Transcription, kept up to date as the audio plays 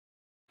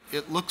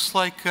It looks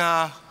like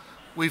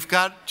we've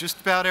got just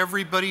about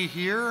everybody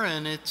here,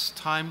 and it's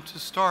time to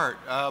start.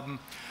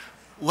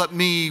 Let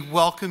me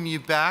welcome you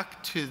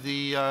back to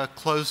the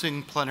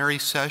closing plenary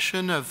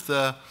session of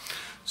the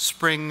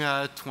Spring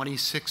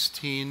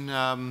 2016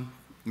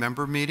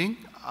 member meeting.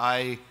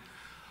 I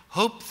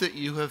hope that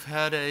you have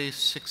had a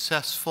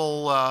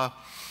successful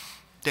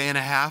day and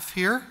a half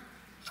here.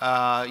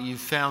 You've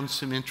found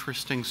some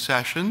interesting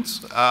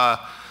sessions,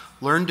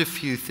 learned a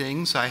few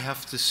things. I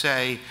have to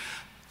say,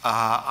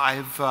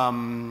 I've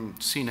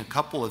seen a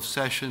couple of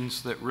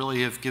sessions that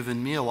really have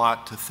given me a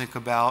lot to think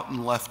about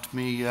and left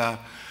me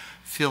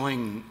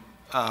feeling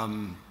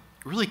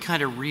really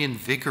kind of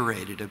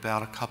reinvigorated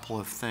about a couple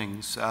of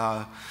things.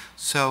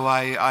 So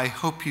I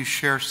hope you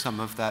share some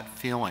of that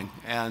feeling.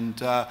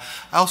 And I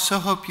also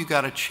hope you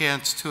got a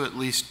chance to at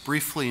least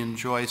briefly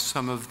enjoy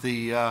some of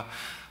the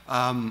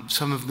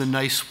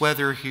nice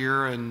weather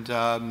here and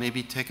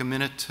maybe take a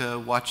minute to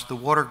watch the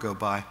water go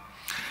by.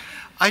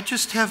 I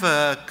just have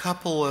a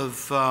couple of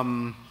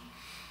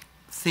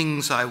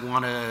things I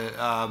want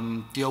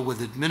to deal with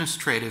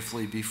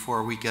administratively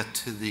before we get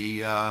to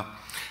the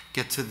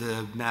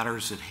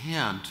matters at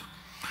hand.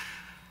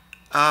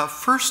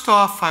 First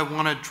off, I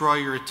want to draw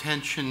your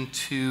attention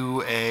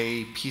to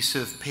a piece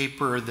of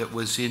paper that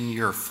was in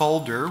your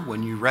folder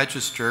when you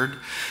registered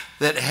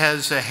that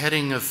has a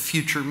heading of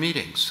future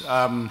meetings.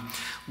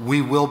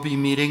 We will be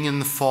meeting in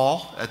the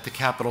fall at the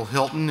Capitol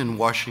Hilton in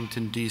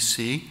Washington,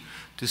 D.C.,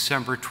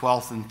 December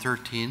 12th and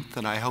 13th,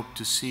 and I hope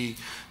to see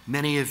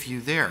many of you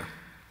there.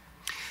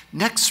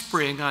 Next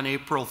spring, on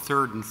April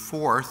 3rd and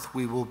 4th,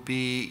 we will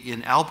be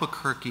in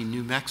Albuquerque,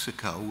 New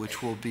Mexico,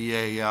 which will be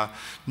a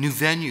new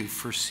venue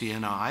for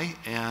CNI,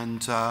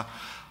 and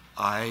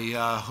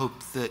I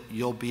hope that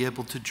you'll be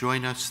able to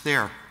join us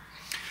there.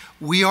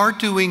 We are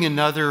doing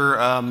another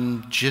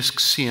JISC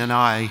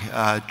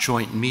CNI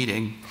joint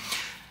meeting.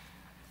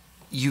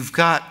 You've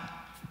got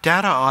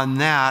data on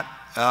that.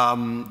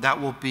 That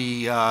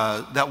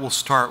will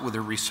start with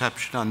a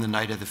reception on the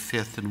night of the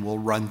 5th and will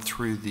run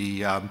through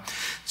the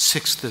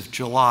 6th of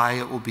July.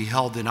 It will be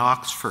held in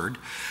Oxford.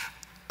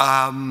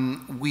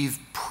 We've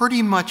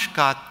pretty much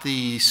got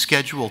the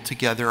schedule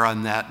together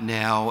on that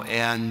now,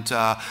 and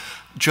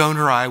Joan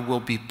or I will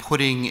be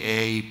putting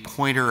a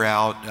pointer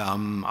out,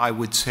 I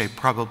would say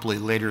probably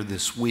later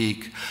this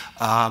week,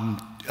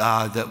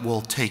 that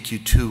will take you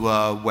to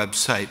a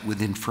website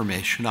with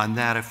information on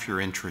that if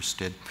you're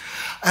interested.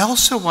 I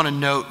also want to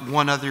note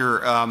one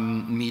other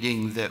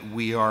meeting that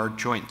we are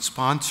joint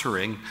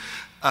sponsoring.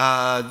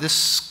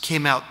 This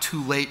came out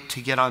too late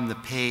to get on the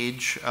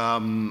page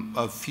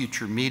of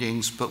future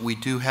meetings, but we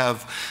do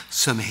have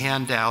some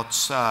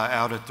handouts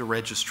out at the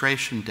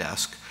registration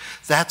desk.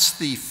 That's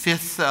the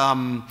 5th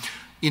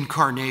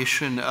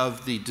incarnation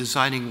of the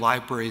Designing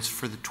Libraries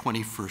for the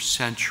 21st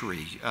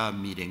Century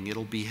meeting.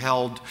 It'll be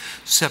held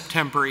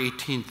September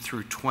 18th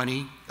through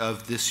 20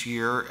 of this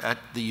year at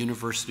the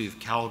University of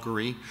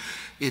Calgary.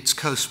 It's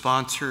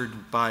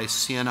co-sponsored by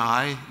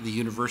CNI, the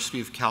University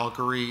of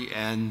Calgary,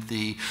 and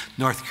the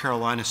North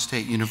Carolina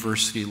State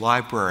University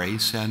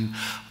Libraries. And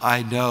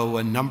I know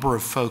a number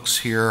of folks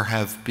here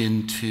have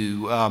been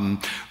to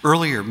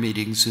earlier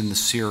meetings in the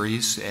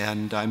series,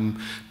 and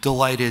I'm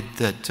delighted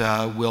that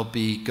we'll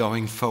be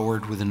going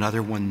forward with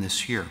another one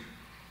this year.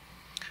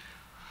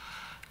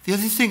 The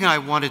other thing I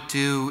want to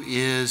do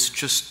is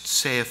just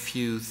say a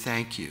few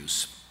thank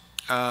yous.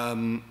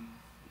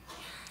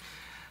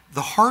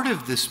 The heart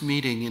of this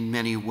meeting in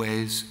many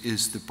ways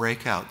is the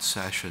breakout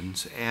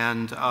sessions,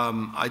 and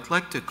I'd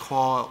like to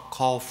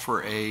call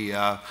for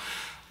a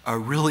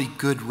really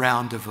good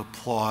round of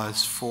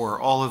applause for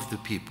all of the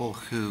people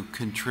who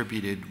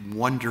contributed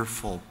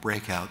wonderful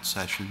breakout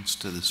sessions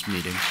to this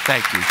meeting.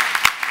 Thank you.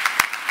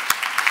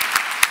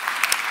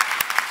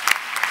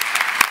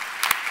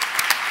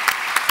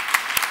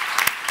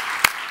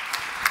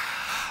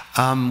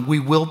 We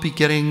will be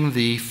getting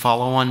the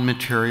follow-on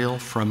material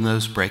from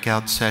those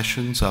breakout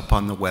sessions up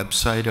on the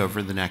website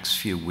over the next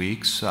few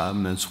weeks,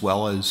 as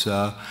well as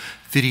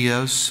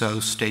videos, so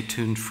stay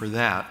tuned for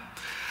that.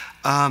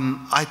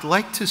 I'd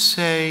like to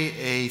say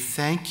a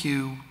thank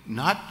you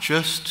not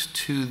just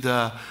to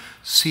the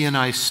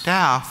CNI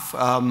staff,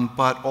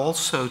 but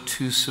also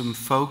to some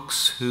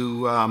folks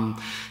who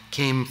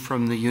came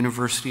from the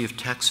University of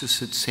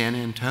Texas at San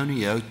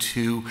Antonio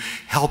to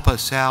help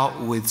us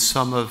out with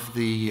some of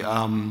the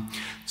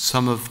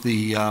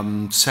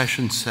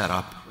session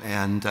setup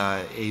and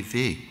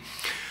AV.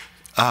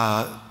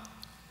 A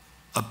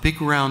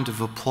big round of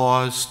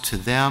applause to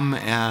them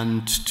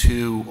and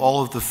to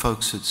all of the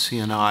folks at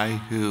CNI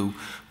who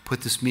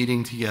put this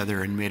meeting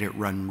together and made it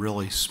run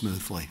really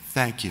smoothly.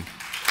 Thank you.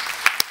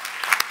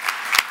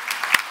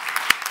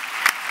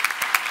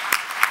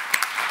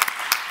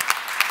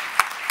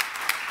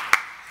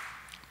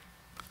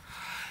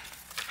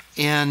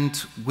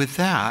 And with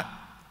that,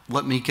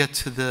 let me get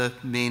to the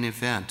main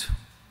event.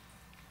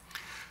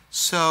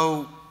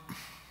 So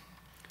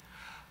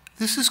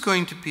this is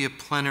going to be a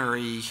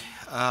plenary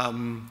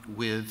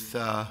with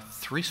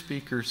 3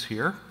 speakers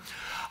here.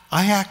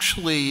 I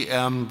actually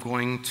am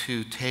going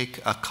to take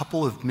a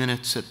couple of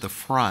minutes at the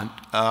front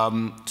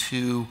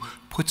to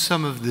put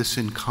some of this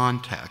in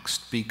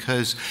context,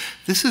 because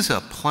this is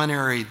a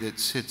plenary that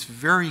sits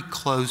very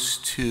close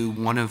to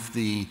one of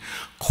the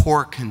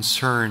core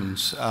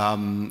concerns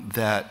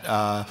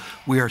that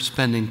we are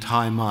spending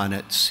time on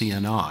at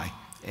CNI.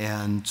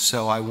 And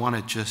so I want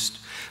to just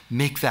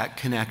make that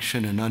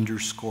connection and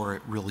underscore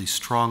it really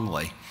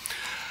strongly.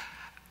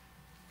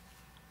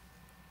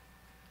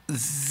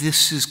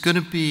 This is going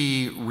to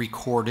be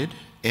recorded,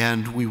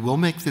 and we will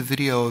make the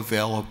video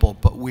available,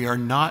 but we are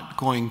not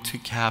going to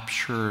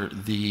capture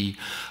the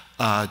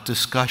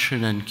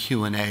discussion and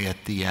Q&A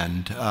at the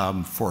end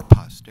for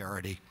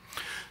posterity.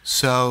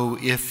 So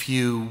if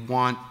you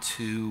want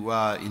to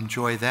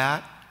enjoy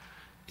that,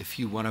 if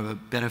you want to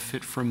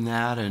benefit from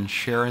that and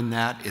share in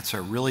that, it's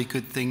a really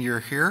good thing you're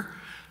here,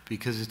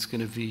 because it's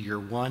going to be your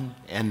one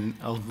and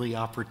only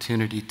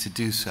opportunity to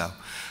do so.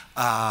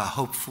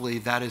 Hopefully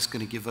that is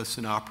going to give us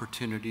an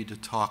opportunity to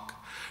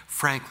talk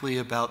frankly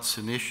about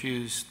some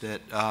issues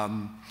that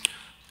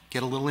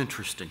get a little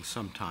interesting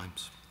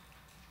sometimes.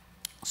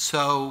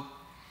 So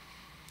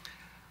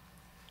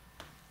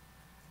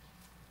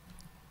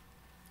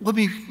let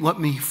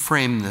me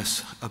frame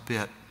this a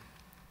bit.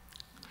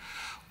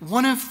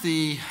 One of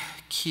the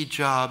key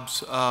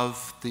jobs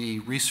of the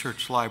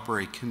research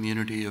library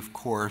community, of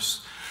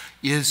course,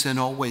 is and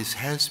always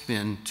has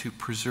been to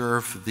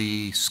preserve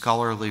the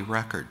scholarly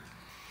record.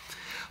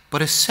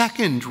 But a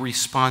second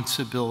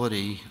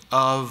responsibility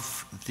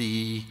of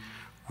the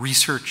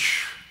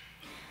research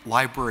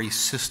library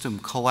system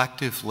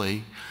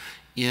collectively,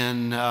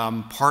 in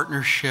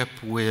partnership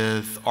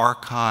with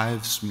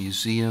archives,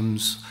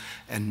 museums,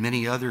 and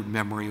many other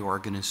memory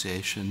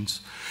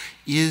organizations,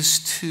 is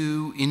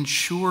to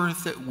ensure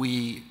that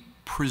we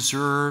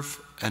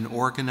preserve and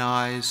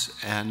organize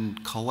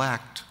and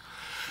collect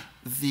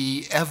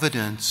the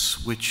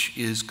evidence which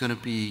is going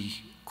to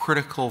be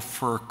critical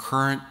for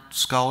current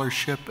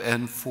scholarship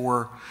and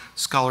for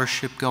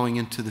scholarship going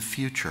into the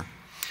future.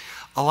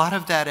 A lot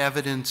of that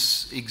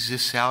evidence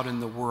exists out in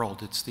the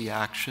world. It's the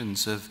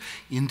actions of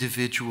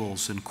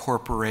individuals and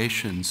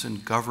corporations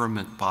and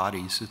government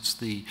bodies. It's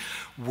the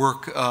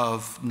work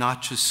of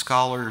not just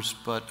scholars,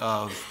 but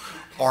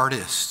of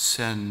artists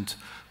and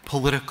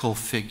political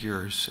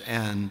figures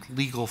and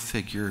legal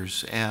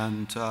figures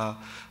and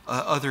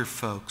other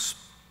folks.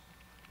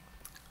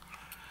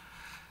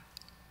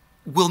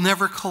 We'll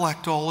never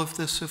collect all of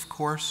this, of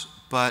course,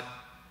 but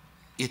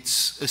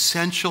it's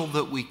essential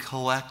that we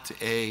collect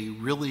a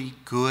really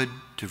good,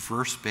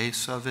 diverse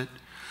base of it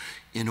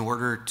in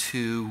order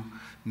to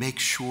make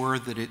sure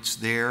that it's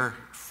there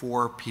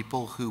for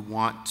people who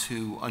want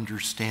to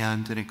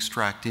understand and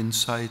extract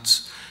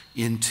insights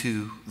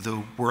into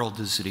the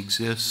world as it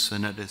exists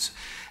and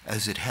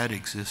as it had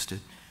existed.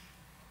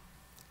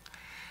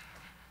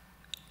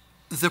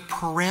 The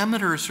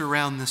parameters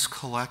around this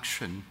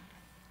collection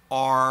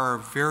are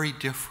very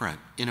different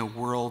in a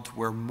world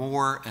where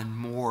more and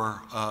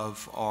more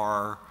of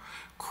our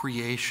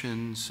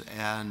creations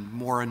and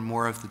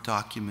more of the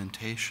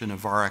documentation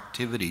of our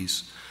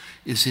activities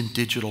is in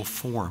digital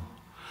form.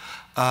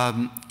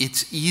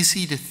 It's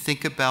easy to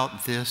think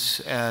about this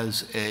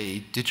as a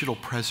digital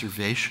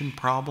preservation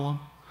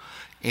problem,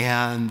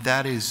 and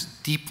that is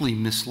deeply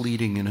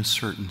misleading in a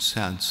certain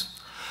sense.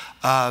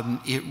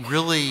 It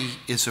really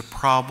is a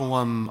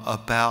problem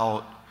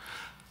about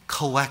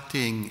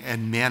collecting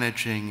and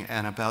managing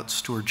and about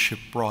stewardship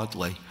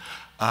broadly.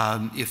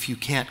 If you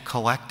can't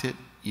collect it,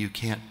 you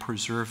can't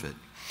preserve it.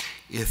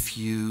 If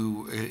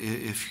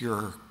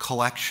your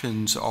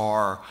collections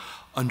are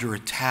under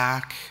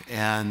attack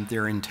and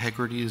their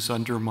integrity is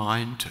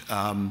undermined,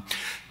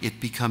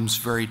 it becomes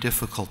very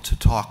difficult to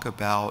talk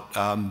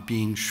about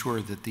being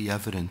sure that the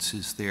evidence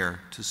is there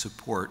to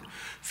support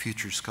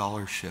future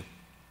scholarship.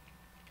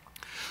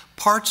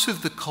 Parts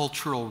of the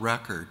cultural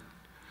record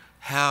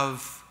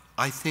have,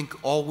 I think,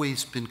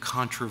 always been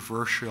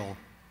controversial.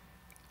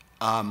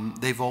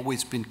 They've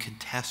always been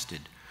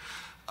contested.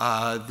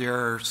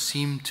 There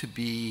seem to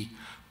be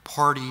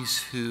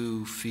parties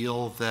who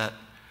feel that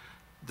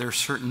there are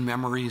certain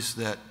memories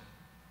that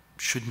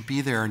shouldn't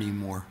be there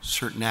anymore,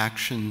 certain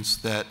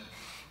actions that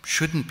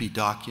shouldn't be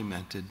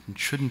documented and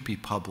shouldn't be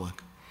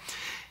public.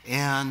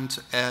 And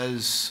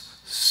as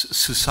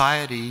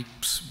society,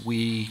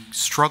 we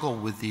struggle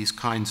with these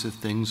kinds of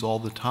things all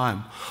the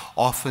time.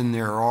 Often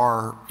there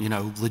are,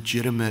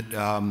 legitimate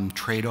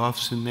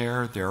trade-offs in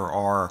there. There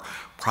are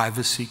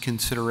privacy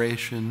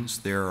considerations.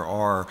 There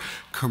are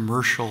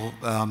commercial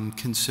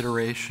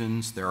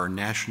considerations. There are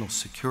national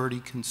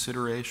security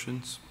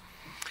considerations.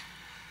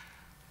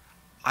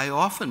 I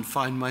often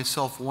find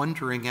myself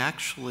wondering,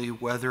 actually,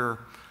 whether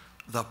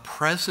the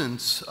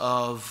presence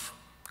of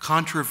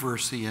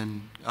controversy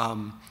and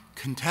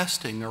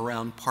contesting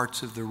around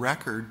parts of the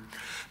record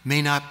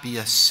may not be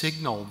a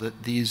signal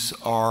that these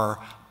are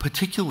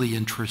particularly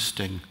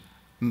interesting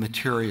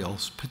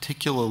materials,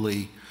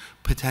 particularly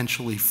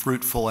potentially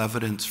fruitful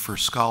evidence for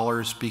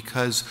scholars,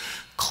 because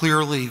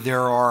clearly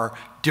there are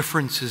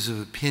differences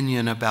of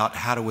opinion about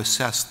how to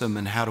assess them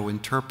and how to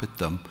interpret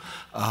them,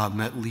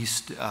 at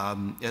least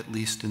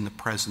in the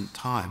present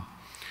time.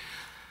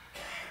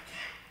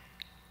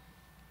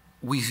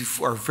 We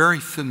are very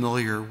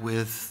familiar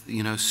with,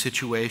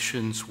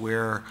 situations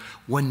where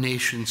one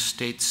nation's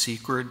state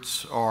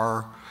secrets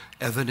are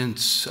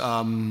evidence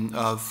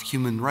of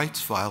human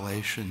rights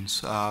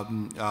violations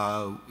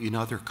in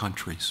other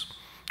countries,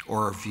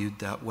 or are viewed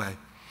that way.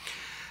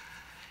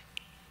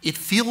 It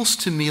feels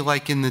to me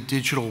like in the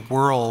digital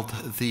world,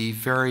 the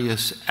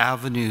various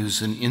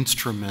avenues and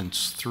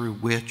instruments through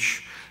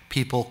which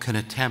people can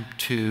attempt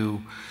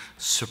to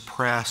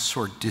suppress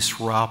or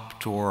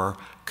disrupt or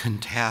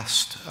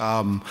contest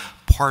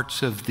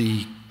parts of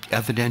the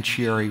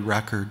evidentiary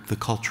record, the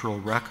cultural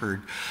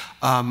record,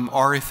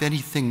 are, if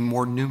anything,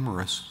 more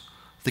numerous.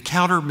 The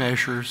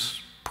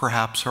countermeasures,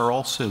 perhaps, are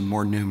also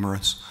more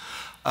numerous.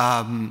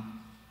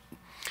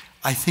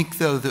 I think,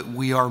 though, that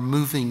we are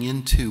moving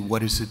into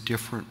what is a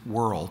different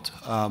world,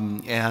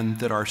 and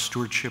that our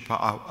stewardship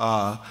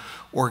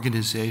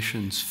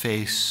organizations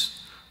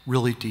face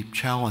really deep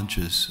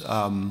challenges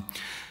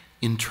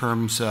in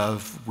terms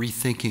of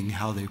rethinking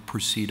how they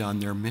proceed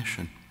on their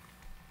mission.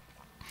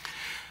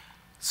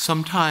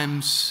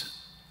 Sometimes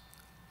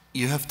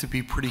you have to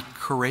be pretty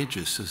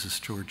courageous as a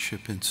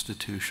stewardship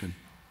institution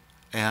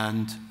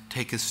and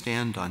take a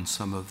stand on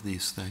some of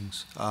these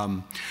things.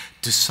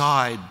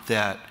 Decide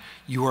that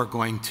you are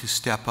going to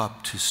step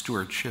up to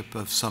stewardship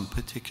of some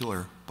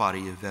particular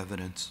body of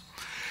evidence.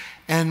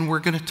 And we're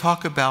going to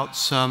talk about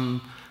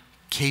some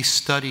case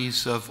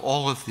studies of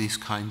all of these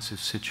kinds of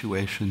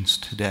situations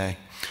today.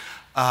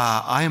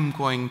 I am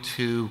going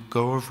to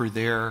go over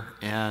there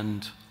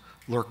and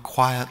lurk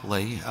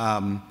quietly.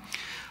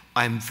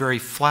 I'm very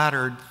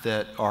flattered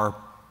that our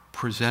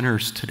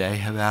presenters today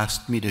have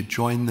asked me to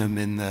join them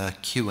in the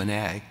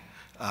Q&A,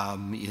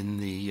 in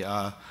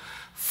the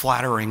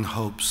flattering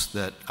hopes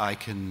that I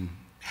can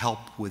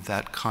help with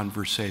that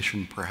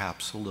conversation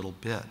perhaps a little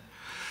bit.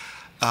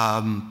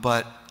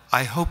 But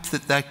I hope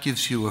that that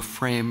gives you a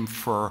frame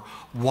for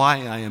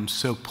why I am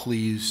so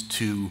pleased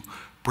to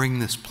bring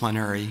this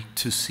plenary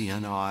to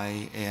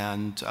CNI,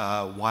 and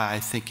why I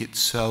think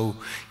it's so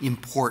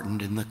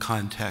important in the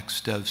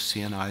context of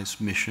CNI's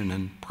mission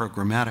and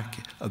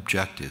programmatic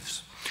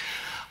objectives.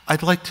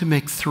 I'd like to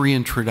make 3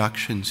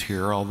 introductions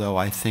here, although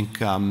I think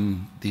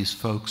these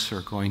folks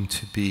are going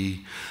to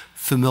be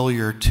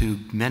familiar to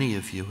many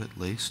of you at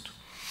least.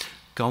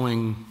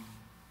 Going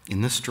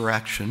in this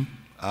direction,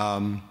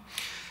 Todd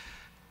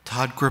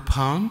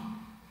Grappone,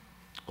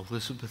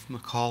 Elizabeth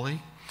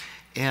McAulay,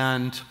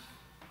 and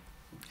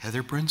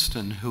Heather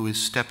Briston, who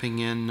is stepping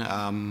in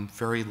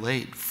very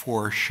late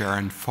for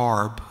Sharon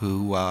Farb,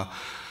 who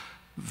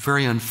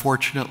very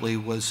unfortunately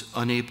was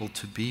unable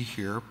to be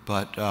here,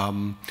 but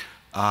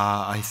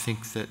I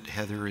think that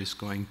Heather is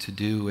going to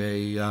do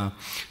a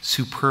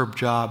superb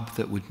job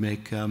that would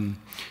make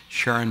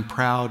Sharon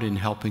proud in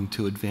helping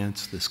to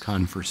advance this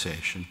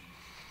conversation.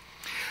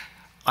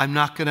 I'm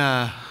not going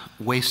to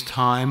waste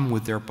time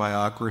with their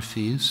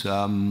biographies.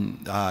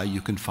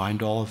 You can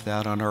find all of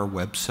that on our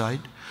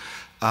website.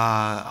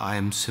 I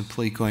am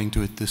simply going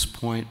to, at this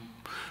point,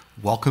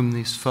 welcome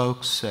these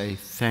folks, say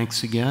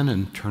thanks again,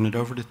 and turn it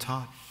over to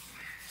Todd.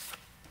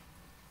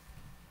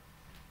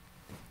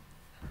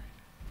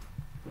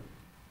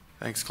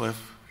 Thanks,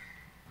 Cliff.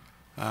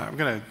 I'm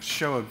going to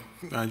show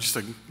just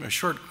a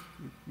short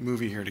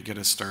movie here to get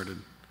us started.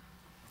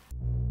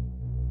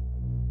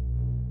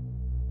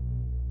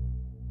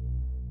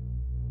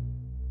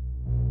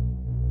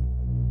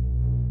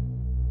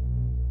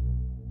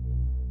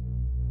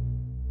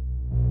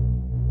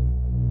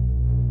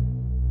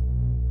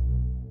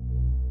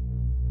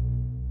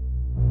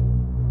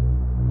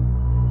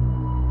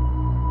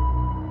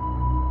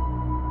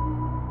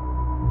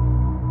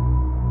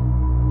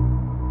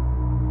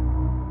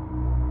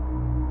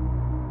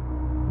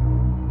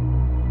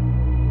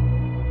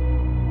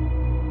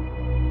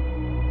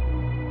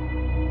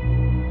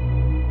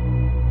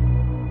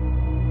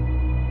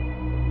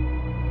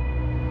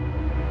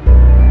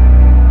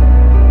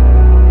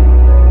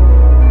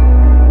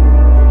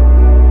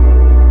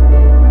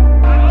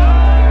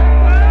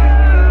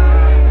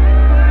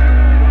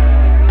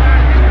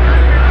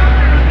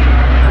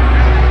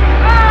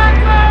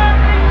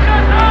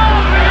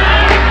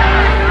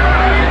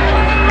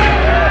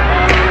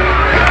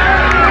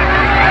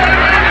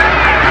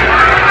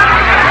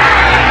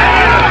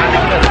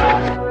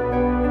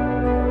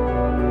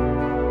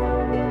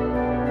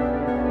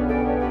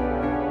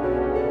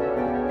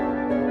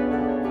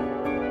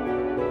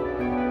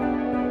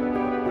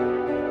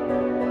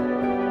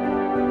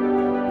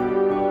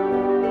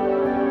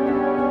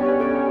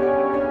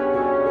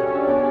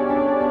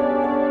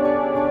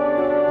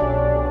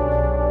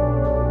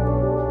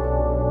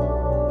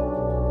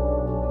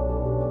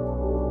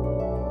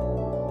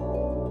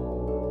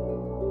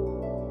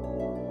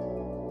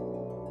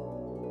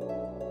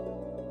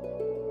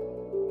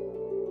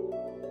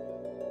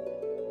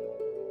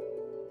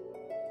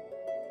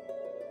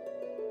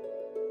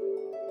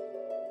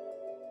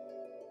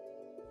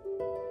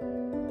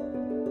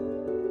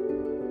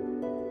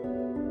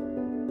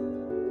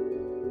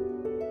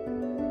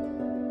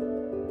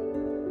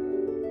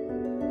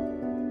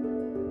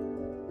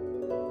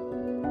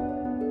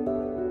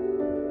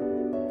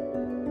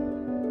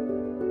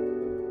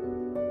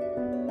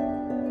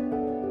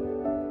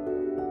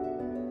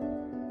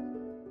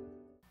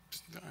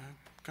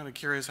 kind of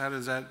curious, how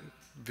does that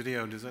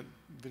video, how does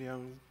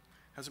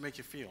it make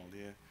you feel? Do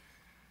you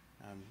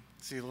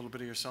see a little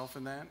bit of yourself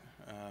in that?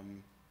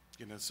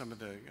 You know, some of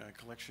the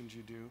collections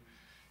you do.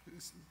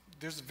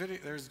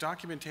 There's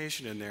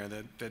documentation in there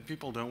that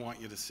people don't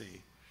want you to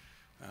see.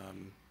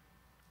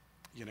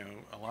 You know,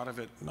 a lot of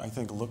it, I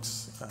think,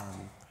 looks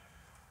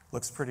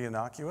pretty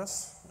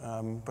innocuous,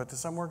 but to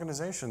some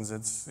organizations,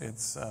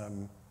 it's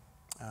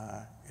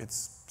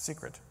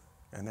secret,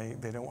 and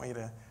they don't want you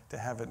to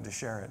have it and to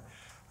share it.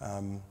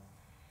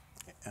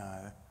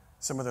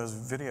 Some of those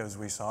videos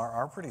we saw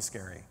are pretty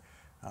scary,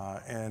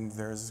 and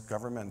there's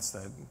governments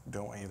that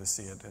don't want you to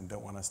see it and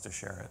don't want us to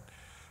share it.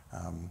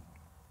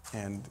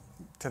 And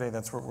today,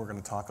 that's what we're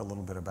going to talk a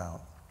little bit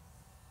about.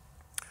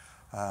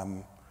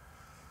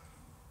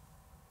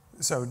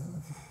 So,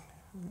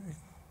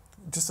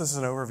 just as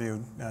an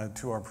overview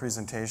to our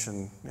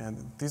presentation,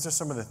 and these are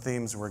some of the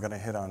themes we're going to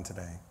hit on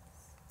today.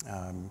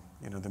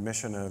 You know, the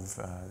mission of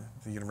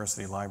the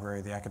university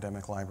library, the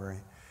academic library.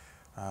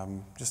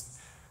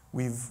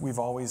 We've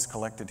always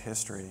collected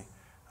history.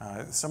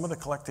 Some of the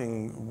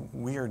collecting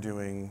we are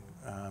doing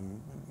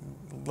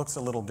looks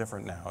a little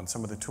different now, and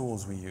some of the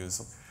tools we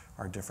use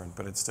are different,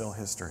 but it's still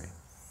history.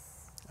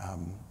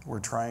 We're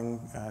trying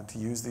to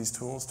use these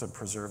tools to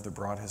preserve the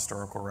broad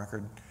historical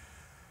record,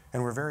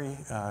 and we're very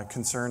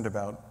concerned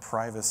about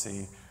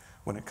privacy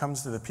when it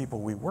comes to the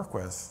people we work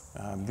with.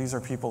 These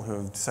are people who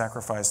have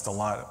sacrificed a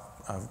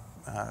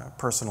lot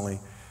personally.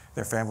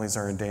 Their families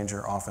are in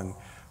danger often.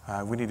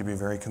 We need to be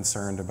very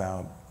concerned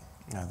about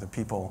the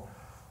people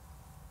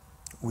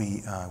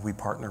we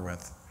partner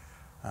with.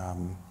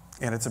 And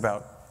it's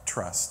about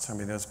trust. I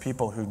mean, those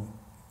people who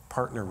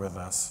partner with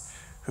us,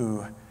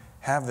 who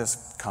have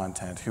this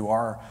content, who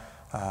are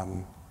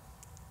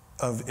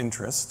of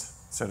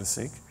interest, so to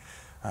speak,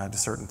 to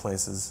certain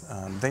places,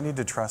 they need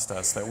to trust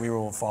us that we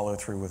will follow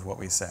through with what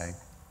we say.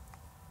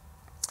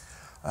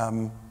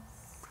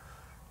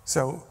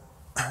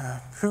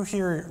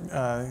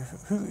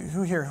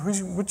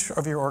 Which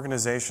of your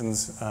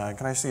organizations,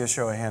 can I see a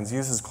show of hands,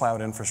 uses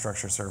cloud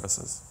infrastructure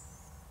services?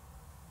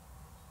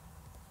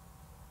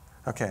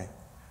 Okay,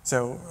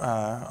 so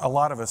a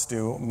lot of us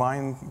do.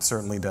 Mine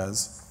certainly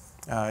does.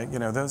 You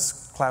know,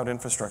 those cloud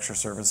infrastructure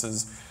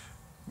services,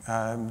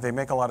 they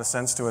make a lot of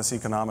sense to us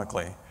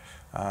economically.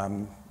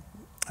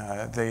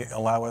 They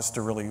allow us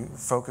to really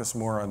focus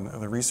more on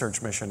the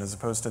research mission as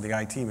opposed to the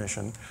IT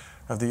mission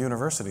of the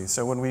university.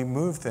 So when we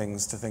move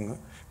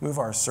move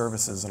our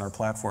services and our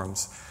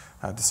platforms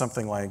to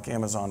something like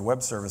Amazon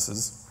Web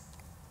Services,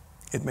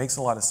 it makes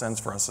a lot of sense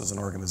for us as an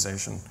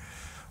organization.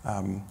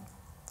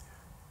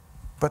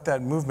 But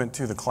that movement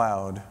to the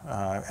cloud,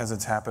 as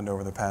it's happened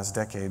over the past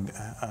decade,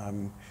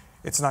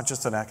 it's not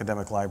just an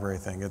academic library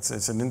thing.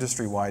 It's an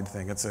industry-wide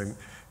thing. It's an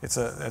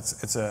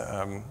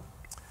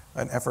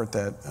effort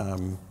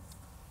that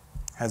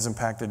has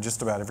impacted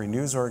just about every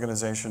news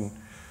organization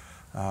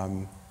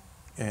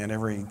and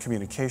every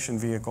communication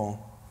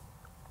vehicle.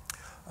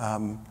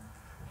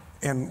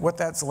 And what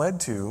that's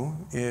led to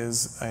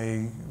is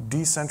a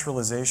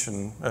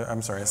centralization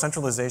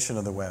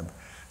of the web.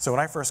 So when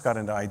I first got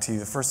into IT,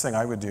 the first thing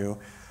I would do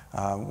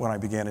when I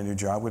began a new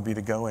job would be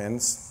to go in,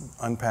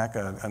 unpack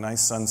a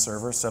nice Sun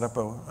server, set up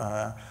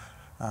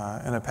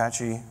an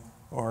Apache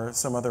or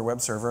some other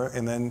web server,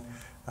 and then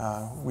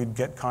we'd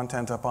get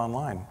content up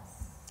online.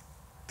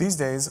 These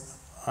days,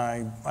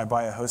 I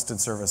buy a hosted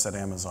service at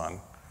Amazon,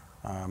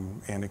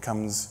 and it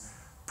comes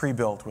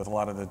pre-built with a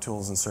lot of the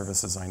tools and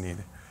services I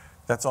need.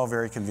 That's all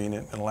very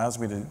convenient. It allows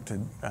me to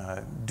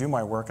do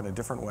my work in a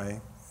different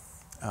way.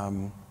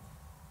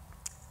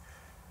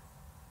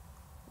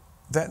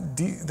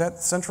 That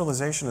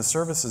centralization of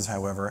services,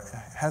 however,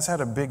 has had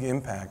a big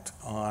impact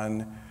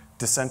on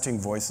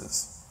dissenting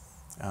voices.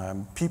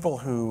 People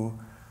who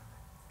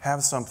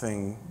have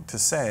something to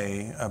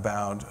say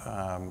about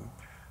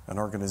an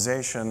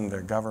organization,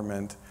 their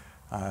government,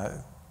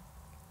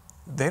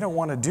 they don't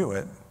want to do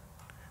it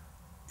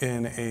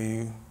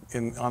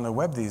on the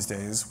web these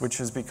days, which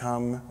has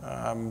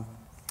become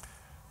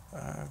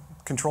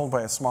controlled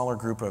by a smaller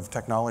group of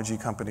technology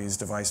companies,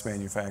 device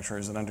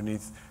manufacturers, and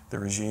underneath the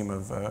regime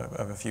of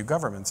a few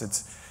governments.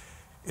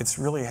 It's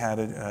really had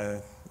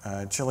a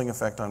chilling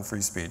effect on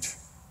free speech.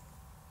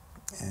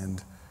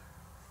 And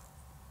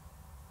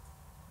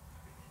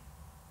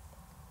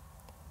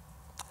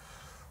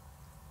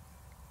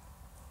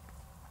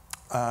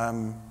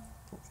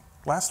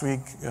last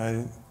week,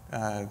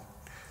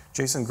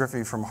 Jason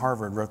Griffey from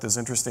Harvard wrote this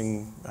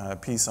interesting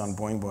piece on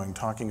Boing Boing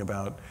talking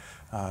about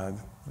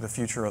the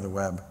future of the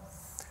web.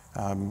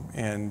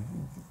 And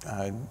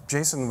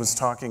Jason was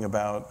talking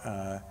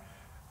about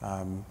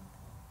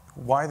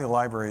why the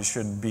libraries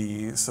should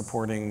be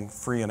supporting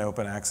free and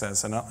open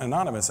access and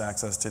anonymous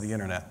access to the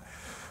internet.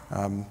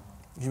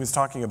 He was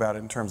talking about it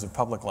in terms of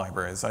public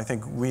libraries. I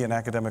think we in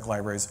academic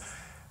libraries,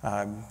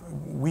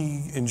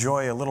 we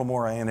enjoy a little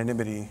more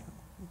anonymity.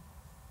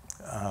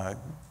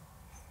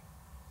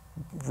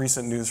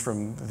 Recent news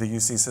from the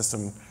UC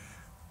system,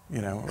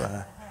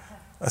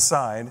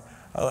 aside,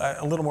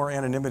 a little more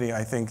anonymity,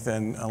 I think,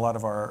 than a lot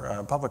of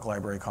our public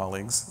library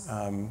colleagues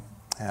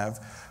have.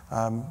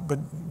 But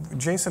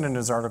Jason in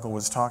his article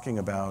was talking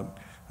about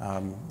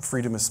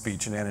freedom of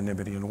speech and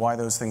anonymity and why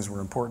those things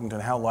were important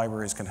and how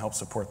libraries can help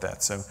support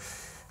that. So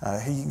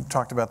he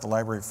talked about the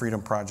Library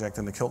Freedom Project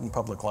and the Kilton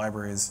Public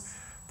Library's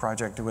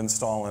project to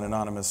install an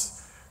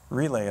anonymous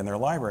relay in their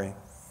library.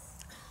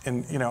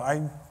 And you know,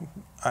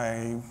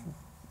 I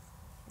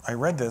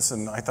read this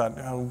and I thought,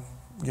 oh,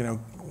 you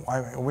know,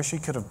 I wish he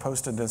could have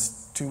posted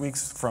this 2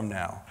 weeks from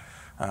now,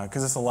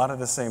 because it's a lot of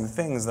the same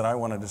things that I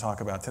wanted to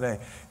talk about today.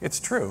 It's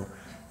true.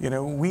 You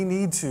know, we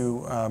need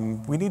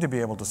to be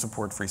able to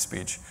support free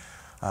speech.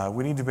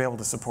 We need to be able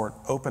to support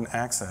open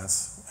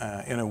access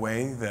in a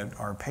way that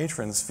our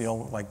patrons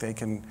feel like they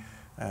can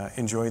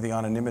enjoy the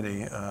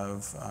anonymity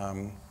of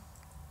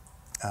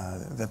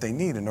that they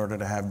need in order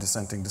to have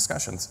dissenting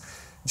discussions.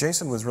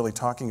 Jason was really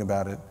talking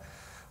about it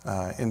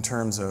in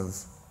terms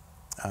of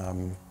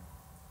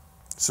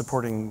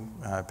supporting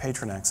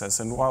patron access.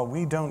 And while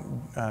we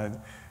don't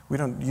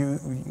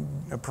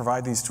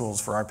provide these tools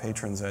for our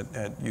patrons at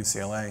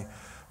UCLA,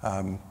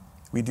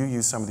 we do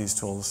use some of these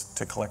tools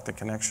to collect the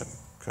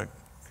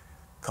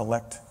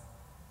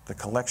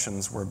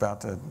collections we're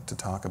about to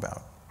talk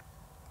about.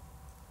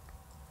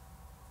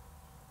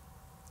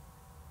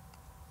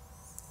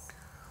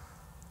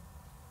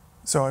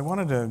 So I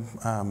wanted to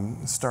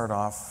start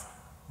off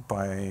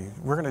by,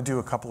 we're going to do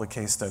a couple of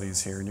case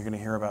studies here, and you're going to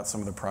hear about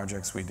some of the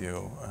projects we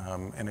do.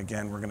 And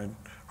again, we're going to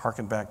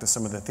harken back to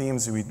some of the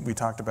themes we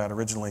talked about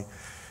originally.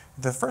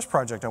 The first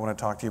project I want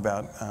to talk to you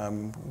about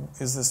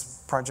is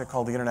this project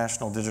called the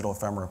International Digital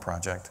Ephemera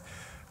Project.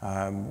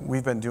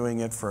 We've been doing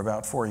it for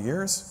about 4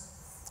 years.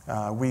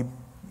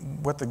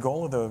 What the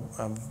goal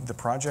of the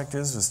project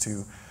is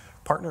to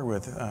partner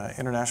with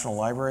international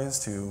libraries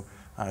to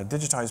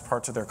digitize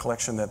parts of their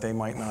collection that they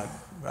might not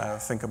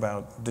think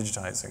about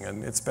digitizing.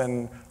 And it's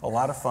been a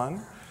lot of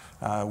fun.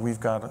 We've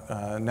got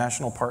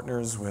national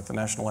partners with the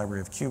National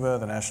Library of Cuba,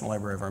 the National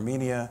Library of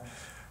Armenia,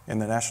 and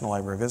the National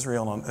Library of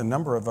Israel, and a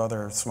number of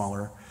other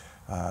smaller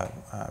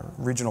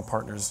regional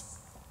partners.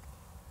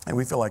 And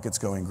we feel like it's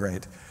going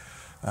great.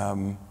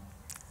 And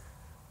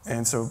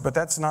so, but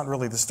that's not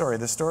really the story.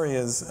 The story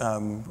is,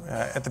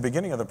 at the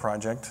beginning of the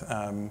project,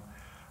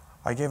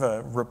 I gave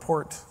a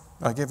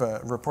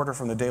reporter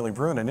from the Daily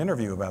Bruin an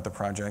interview about the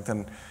project,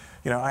 and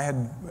you know, I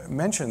had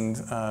mentioned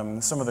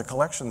some of the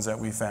collections that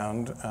we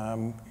found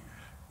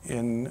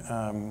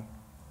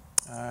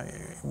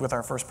with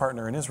our first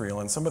partner in Israel,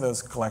 and some of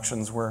those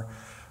collections were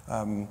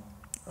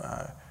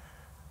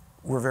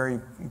very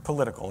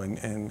political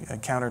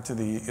and counter to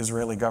the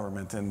Israeli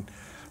government, and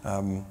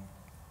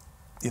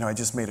you know, I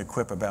just made a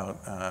quip about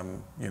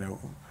you know,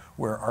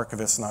 we're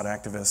archivists, not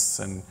activists,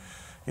 and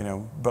you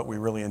know, but we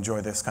really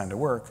enjoy this kind of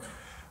work.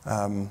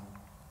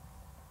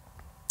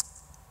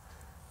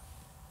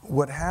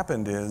 What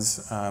happened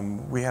is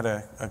we had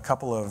a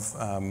couple of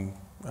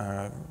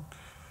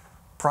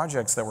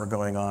projects that were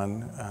going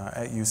on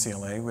at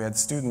UCLA. We had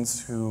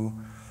students who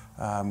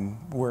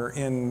were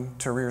in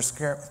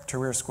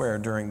Tahrir Square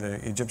during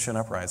the Egyptian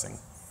uprising.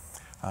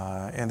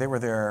 And they were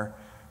there,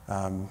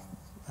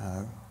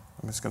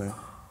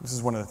 this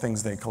is one of the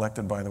things they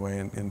collected, by the way,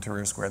 in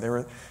Tahrir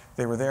Square.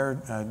 They were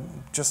there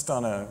just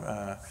on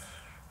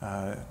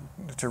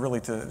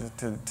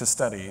to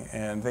study,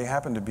 and they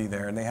happened to be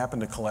there, and they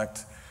happened to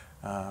collect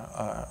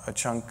a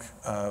chunk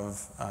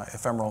of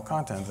ephemeral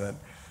content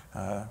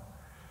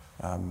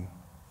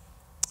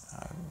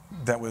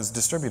that was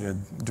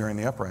distributed during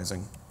the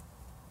uprising.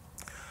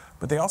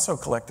 But they also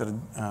collected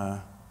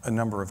a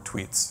number of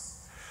tweets.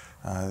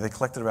 They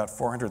collected about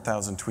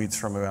 400,000 tweets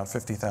from about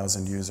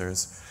 50,000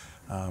 users,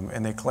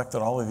 and they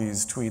collected all of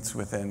these tweets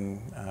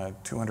within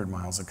 200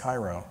 miles of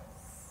Cairo.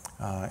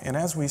 And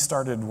as we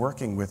started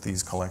working with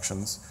these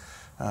collections,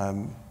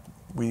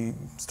 we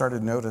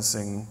started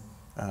noticing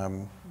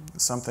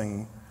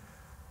something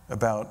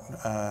about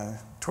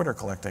Twitter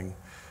collecting.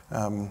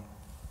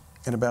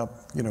 And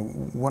about, you know,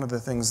 one of the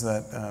things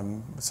that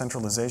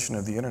centralization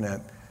of the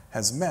internet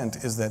has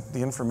meant is that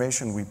the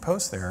information we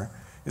post there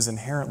is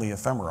inherently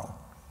ephemeral.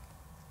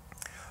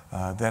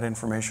 That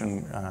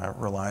information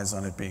relies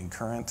on it being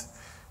current,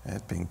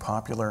 it being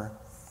popular.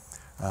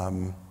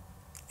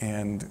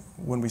 And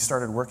when we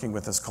started working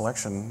with this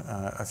collection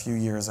a few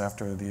years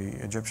after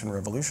the Egyptian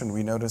revolution,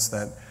 we noticed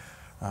that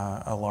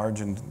a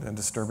large and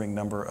disturbing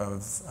number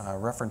of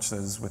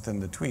references within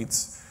the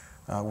tweets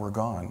were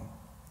gone,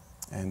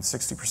 and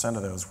 60%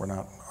 of those were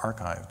not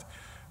archived.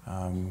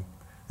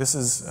 This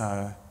is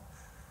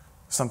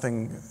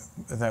something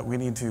that we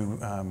need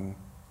to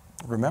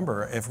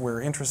remember if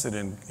we're interested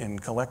in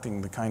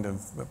collecting the kind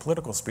of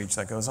political speech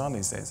that goes on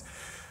these days.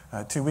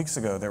 2 weeks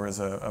ago, there was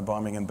a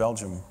bombing in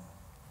Belgium.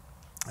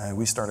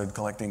 We started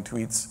collecting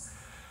tweets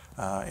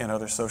and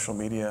other social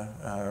media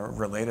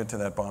related to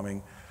that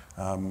bombing.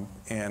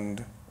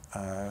 And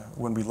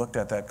when we looked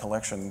at that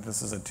collection,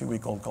 this is a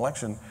 2-week-old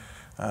collection,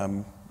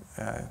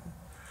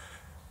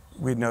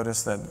 we'd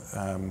noticed that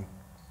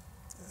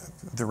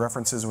the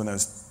references when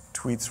those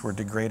tweets were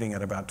degrading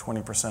at about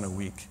 20% a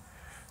week.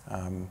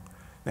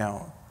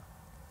 Now,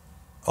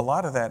 a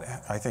lot of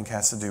that, I think,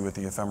 has to do with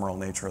the ephemeral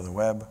nature of the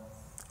web.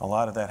 A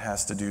lot of that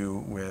has to do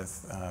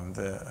with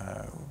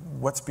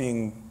what's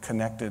being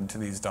connected to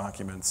these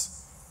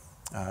documents,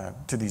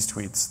 to these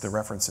tweets, the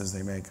references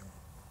they make.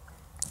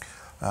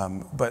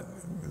 But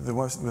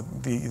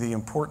the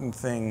important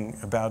thing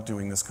about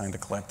doing this kind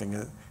of collecting,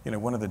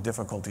 one of the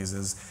difficulties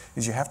is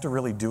you have to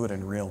really do it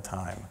in real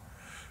time.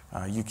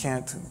 You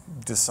can't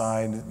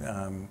decide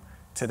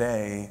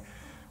today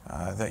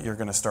that you're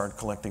going to start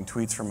collecting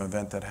tweets from an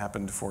event that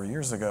happened 4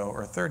 years ago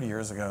or 30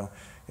 years ago.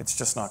 It's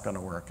just not going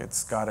to work.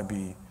 It's got to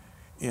be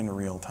in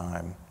real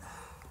time.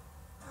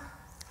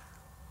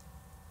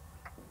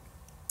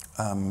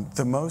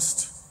 The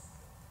most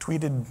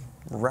tweeted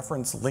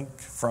reference link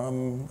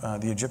from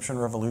the Egyptian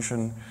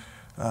Revolution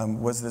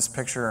was this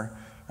picture.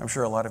 I'm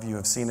sure a lot of you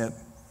have seen it.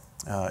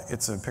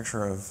 It's a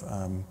picture of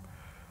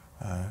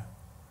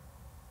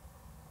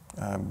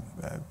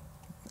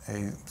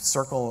a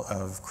circle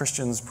of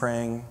Christians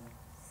praying,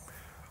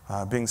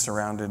 being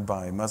surrounded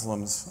by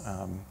Muslims.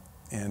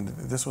 And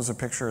this was a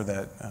picture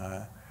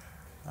that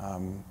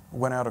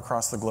went out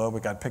across the globe.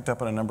 It got picked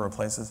up in a number of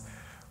places.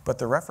 But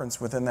the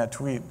reference within that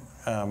tweet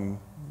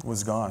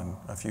was gone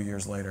a few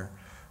years later.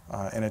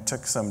 And it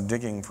took some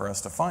digging for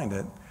us to find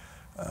it.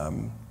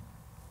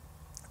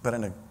 But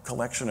in a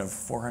collection of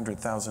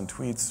 400,000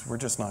 tweets, we're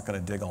just not going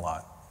to dig a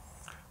lot.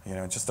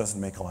 It just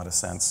doesn't make a lot of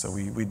sense. So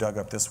we dug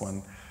up this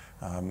one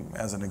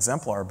as an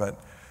exemplar, but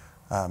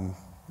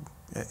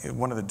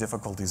one of the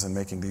difficulties in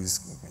making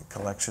these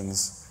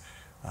collections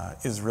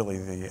is really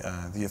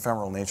the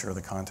ephemeral nature of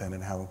the content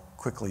and how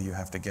quickly you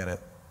have to get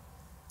it.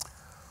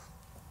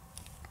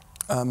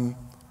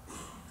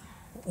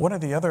 One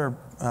of the other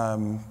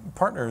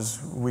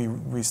partners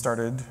we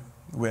started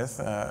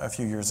with a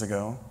few years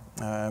ago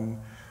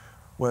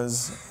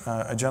was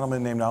a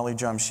gentleman named Ali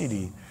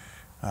Jamshidi.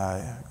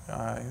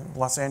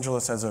 Los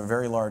Angeles has a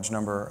very large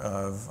number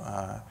of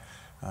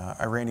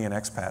Iranian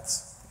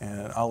expats,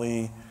 and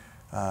Ali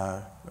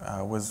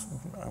was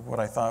what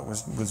I thought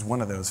was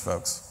one of those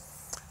folks.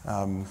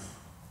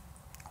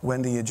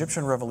 When the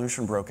Egyptian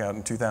Revolution broke out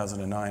in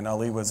 2009,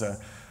 Ali was a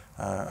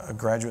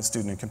graduate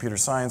student in computer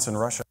science in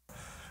Russia.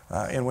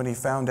 And when he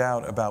found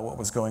out about what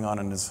was going on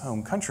in his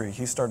home country,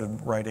 he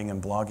started writing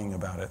and blogging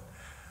about it.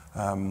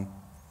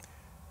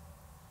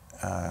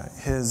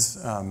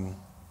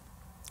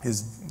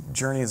 His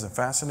journey is a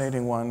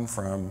fascinating one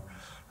from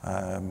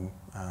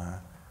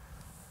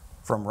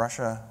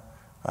Russia.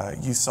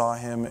 You saw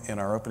him in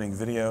our opening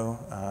video.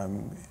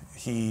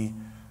 He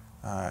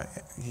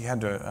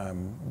had to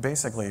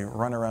basically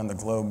run around the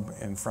globe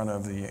in front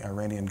of the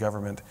Iranian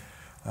government.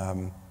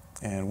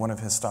 And one of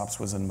his stops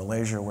was in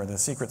Malaysia, where the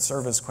Secret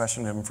Service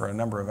questioned him for a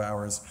number of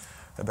hours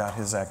about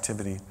his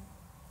activity.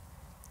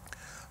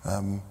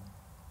 And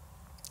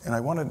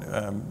one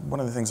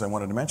of the things I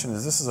wanted to mention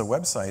is this is a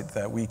website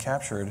that we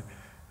captured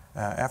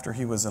after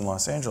he was in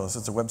Los Angeles.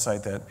 It's a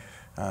website that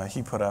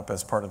he put up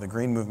as part of the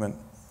Green Movement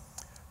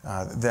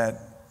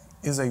that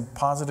is a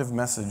positive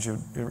message.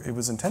 It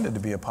was intended to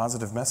be a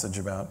positive message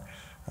about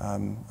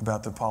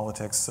the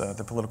politics,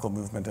 the political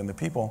movement, and the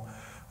people.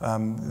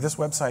 This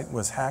website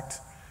was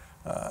hacked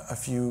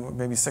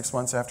maybe 6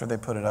 months after they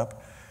put it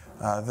up.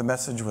 The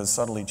message was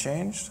subtly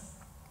changed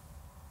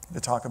to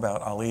talk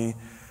about Ali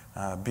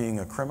being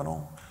a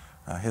criminal.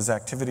 His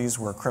activities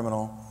were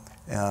criminal.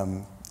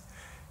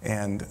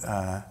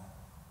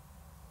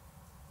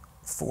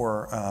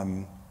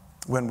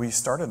 When we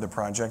started the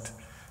project,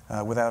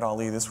 without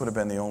Ali, this would have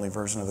been the only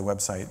version of the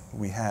website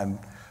we had.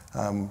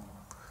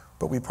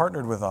 But we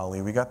partnered with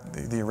Ali. We got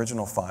the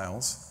original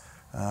files.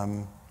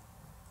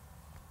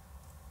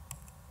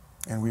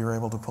 And we were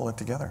able to pull it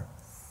together.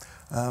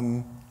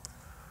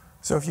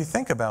 So if you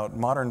think about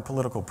modern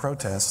political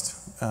protest,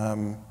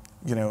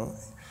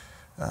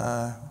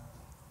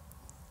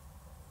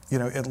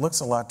 it looks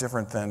a lot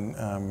different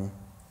than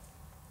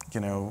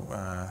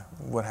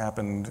what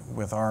happened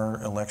with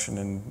our election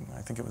in,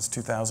 I think it was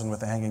 2000 with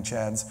the Hanging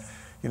Chads,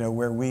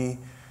 where we,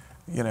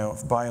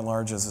 by and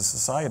large as a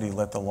society,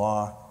 let the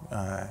law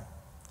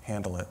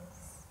handle it.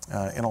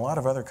 In a lot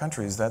of other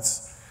countries, they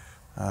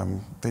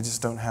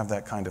just don't have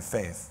that kind of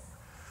faith.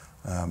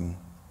 And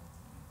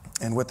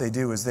what they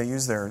do is they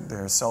use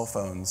their cell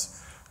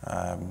phones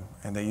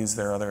and they use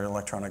their other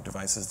electronic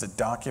devices to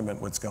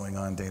document what's going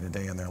on day to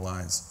day in their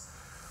lives.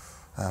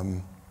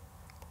 In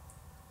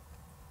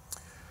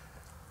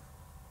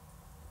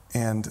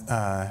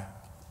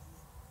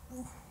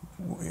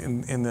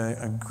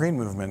the Green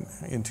Movement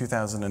in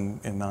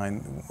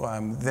 2009,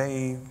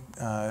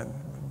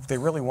 they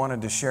really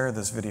wanted to share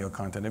this video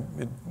content.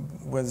 It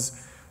was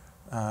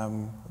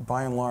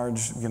by and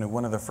large,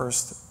 one of the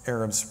first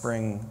Arab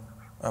Spring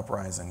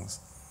uprisings.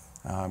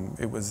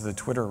 It was the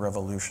Twitter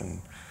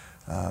revolution.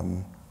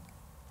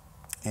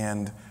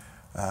 And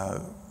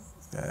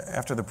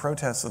after the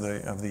protests of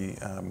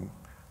the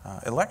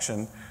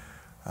election,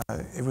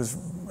 it was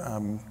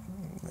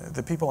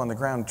the people on the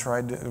ground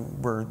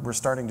were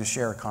starting to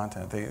share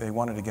content. They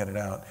wanted to get it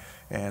out,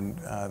 and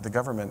the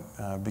government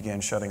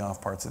began shutting off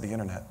parts of the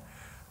internet.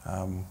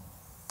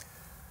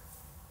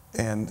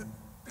 And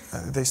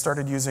they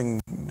started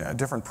using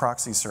different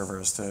proxy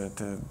servers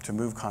to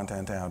move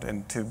content out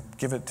and to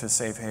give it to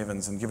safe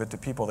havens and give it to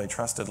people they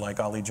trusted, like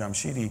Ali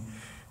Jamshidi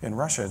in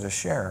Russia, to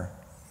share.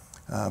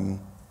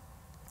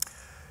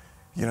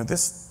 You know,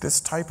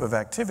 this type of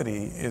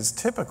activity is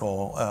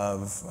typical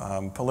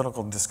of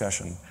political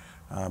discussion.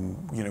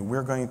 You know,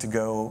 we're going to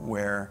go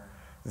where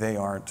they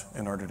aren't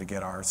in order to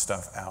get our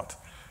stuff out.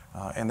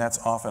 And that's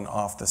often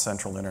off the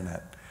central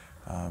internet.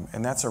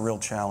 And that's a real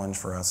challenge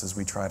for us as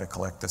we try to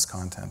collect this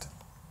content.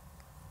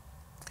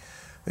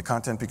 The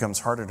content becomes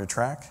harder to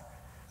track,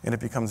 and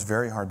it becomes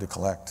very hard to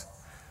collect.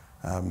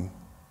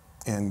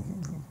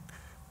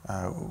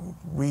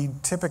 We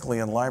typically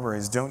in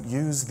libraries don't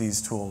use these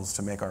tools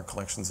to make our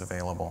collections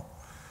available.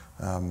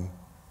 And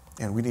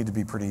we need to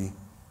be pretty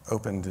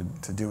open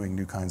to doing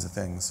new kinds of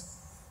things.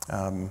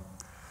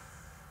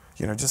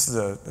 You know, just as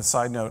a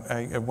side note,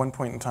 at one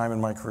point in time in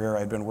my career,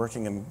 I'd been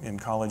working in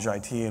college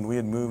IT, and we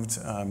had moved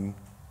to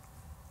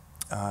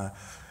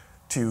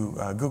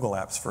Google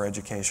Apps for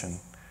education.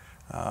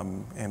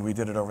 And we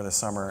did it over the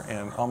summer,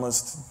 and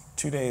almost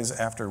 2 days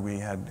after we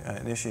had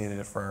initiated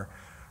it for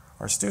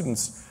our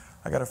students,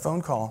 I got a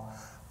phone call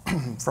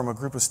from a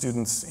group of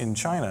students in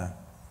China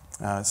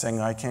saying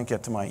I can't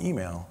get to my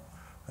email.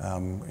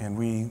 And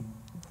we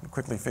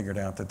quickly figured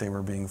out that they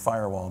were being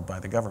firewalled by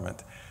the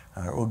government.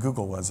 Well,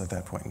 Google was at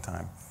that point in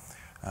time.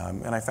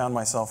 And I found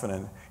myself in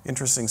an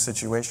interesting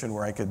situation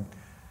where I could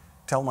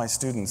tell my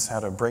students how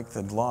to break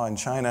the law in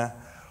China,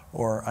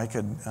 or I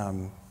could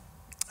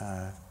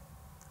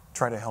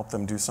try to help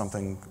them do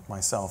something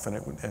myself. And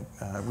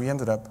we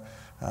ended up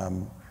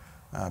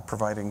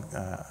providing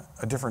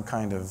a different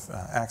kind of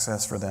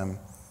access for them.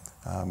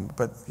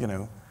 But, you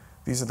know,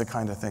 these are the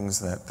kind of things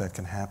that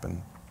can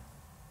happen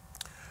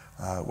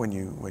when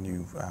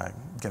you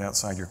get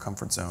outside your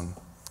comfort zone.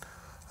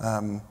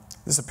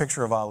 This is a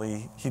picture of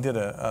Ali. He did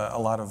a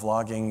lot of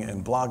vlogging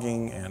and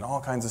blogging and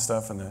all kinds of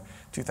stuff in the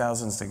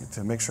 2000s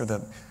to make sure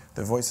that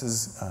the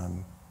voices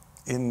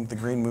in the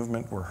Green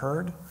Movement were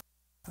heard.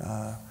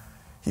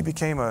 He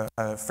became a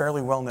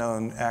fairly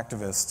well-known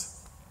activist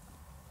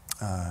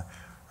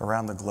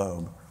around the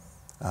globe.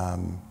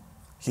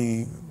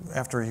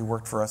 After he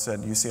worked for us at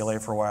UCLA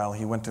for a while,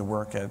 he went to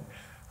work at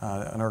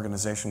an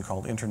organization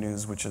called Interim,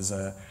 which is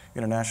an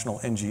international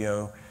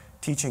NGO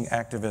teaching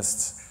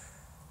activists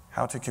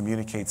how to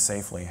communicate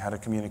safely, how to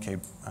communicate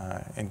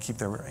and keep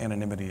their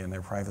anonymity and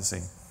their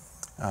privacy.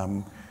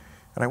 And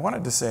I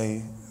wanted to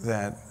say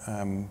that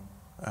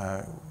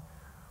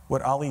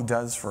what Ali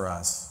does for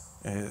us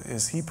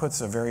is he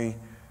puts a very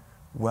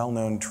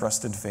well-known,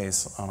 trusted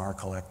face on our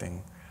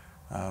collecting.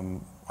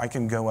 I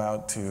can go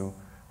out through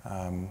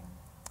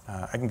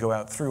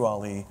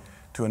Ali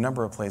to a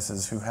number of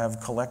places who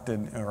have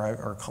collected or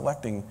are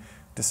collecting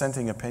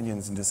dissenting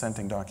opinions and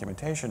dissenting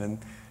documentation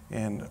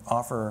and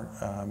offer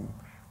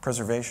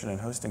preservation and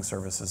hosting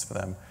services for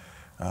them.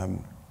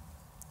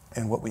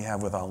 And what we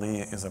have with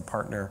Ali is a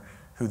partner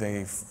who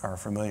they are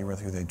familiar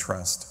with, who they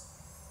trust.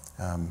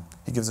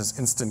 He gives us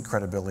instant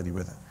credibility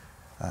with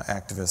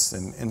activists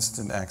and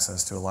instant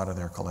access to a lot of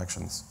their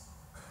collections.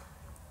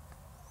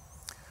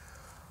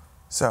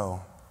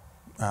 So,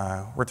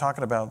 we're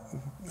talking about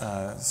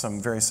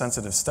some very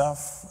sensitive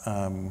stuff,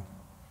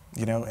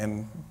 you know,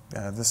 and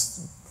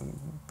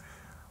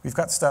we've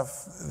got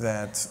stuff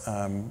that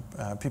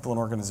people and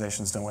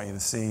organizations don't want you to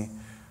see,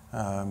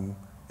 and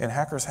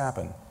hackers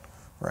happen,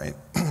 right?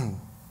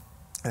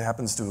 It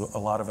happens to a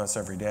lot of us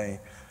every day,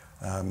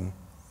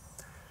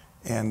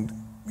 and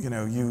you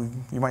know,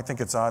 you might think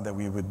it's odd that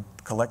we would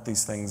collect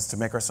these things to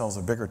make ourselves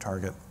a bigger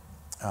target.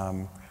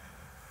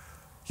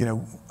 You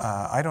know,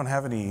 I don't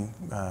have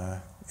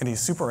any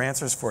super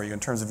answers for you in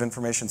terms of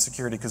information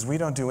security, because we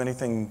don't do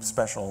anything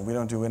special. We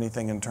don't do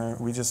anything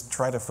we just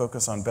try to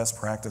focus on best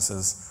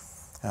practices.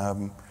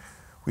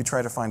 We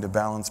try to find a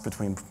balance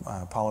between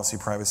policy,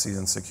 privacy,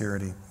 and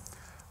security.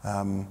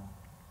 I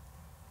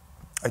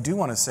do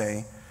want to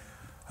say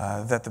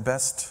that the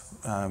best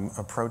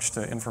approach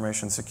to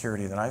information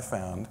security that I've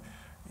found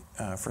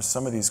for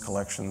some of these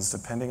collections,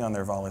 depending on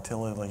their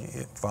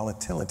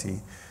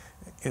volatility,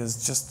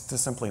 is just to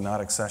simply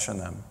not accession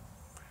them,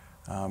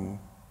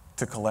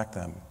 to collect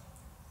them.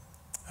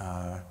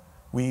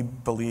 We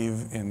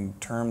believe in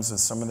terms of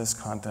some of this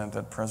content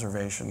that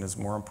preservation is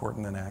more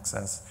important than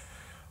access,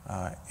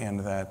 and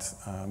that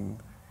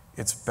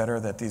it's better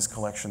that these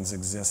collections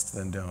exist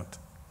than don't.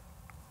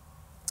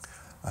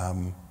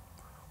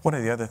 One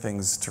of the other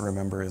things to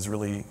remember is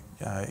really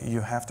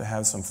you have to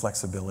have some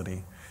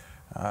flexibility.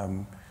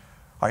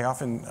 I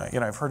often, you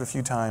know, I've heard a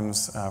few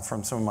times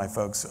from some of my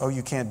folks, oh,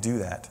 you can't do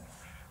that.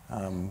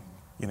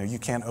 You know, you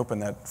can't open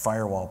that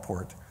firewall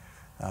port.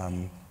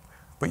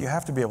 But you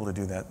have to be able to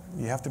do that.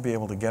 You have to be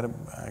able to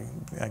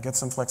get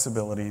some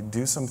flexibility,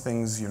 do some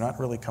things you're not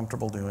really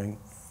comfortable doing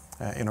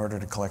in order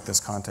to collect this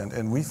content.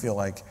 And we feel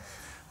like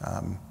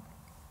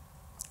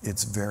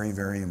it's very,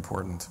 very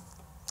important.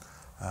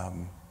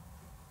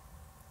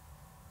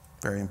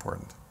 Very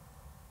important.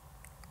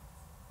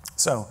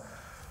 So,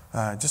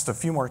 Just a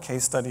few more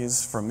case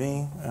studies from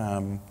me.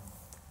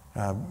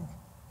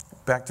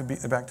 Back to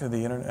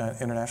the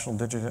International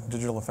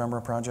Digital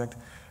Ephemera Project.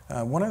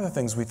 One of the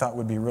things we thought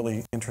would be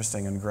really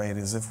interesting and great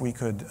is if we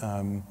could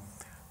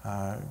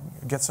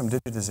get some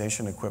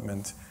digitization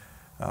equipment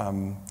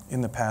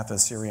in the path of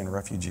Syrian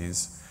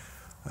refugees,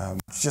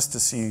 just to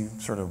see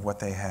sort of what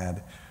they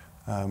had.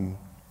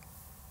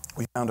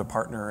 We found a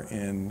partner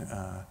in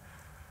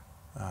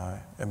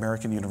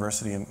American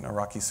University in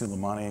Iraqi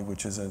Suleimani,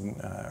 which is in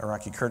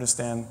Iraqi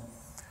Kurdistan.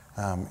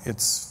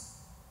 It's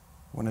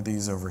one of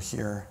these over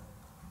here.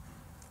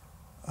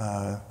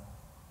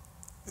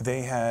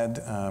 They had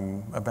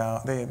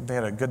they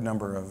had a good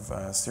number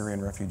of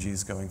Syrian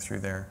refugees going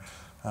through there.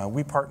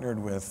 We partnered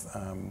with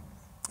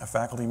a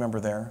faculty member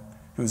there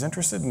who was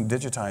interested in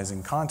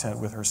digitizing content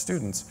with her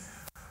students,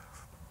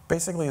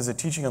 basically as a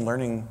teaching and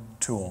learning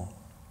tool.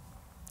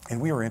 And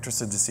we were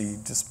interested to see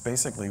just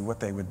basically what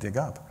they would dig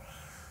up.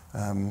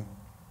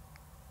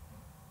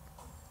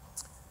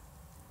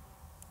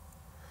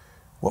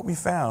 What we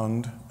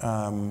found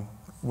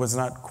was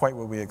not quite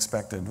what we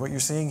expected. What you're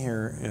seeing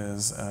here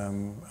is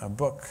a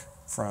book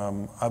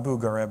from Abu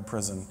Ghraib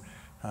prison,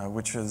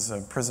 which is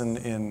a prison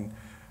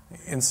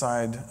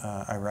inside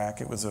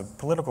Iraq. It was a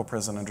political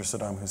prison under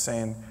Saddam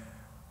Hussein,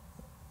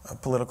 a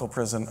political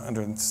prison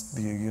under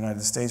the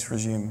United States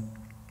regime.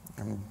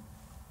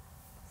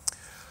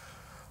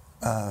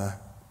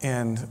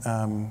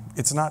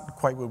 It's not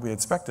quite what we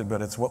expected,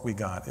 but it's what we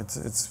got.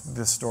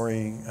 This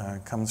story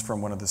comes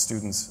from one of the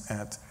students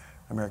at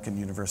American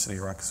University,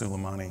 Iraqi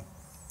Suleimani.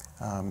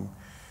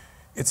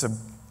 It's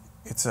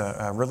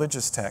a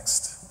religious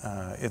text.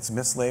 It's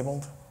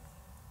mislabeled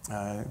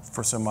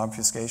for some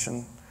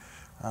obfuscation.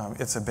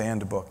 It's a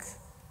banned book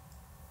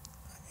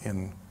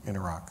in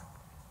Iraq.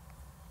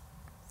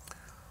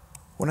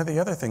 One of the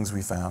other things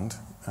we found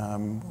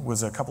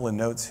was a couple of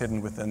notes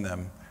hidden within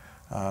them.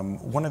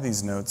 One of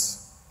these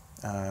notes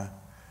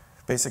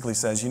basically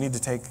says you need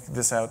to take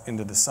this out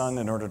into the sun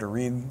in order to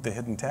read the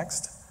hidden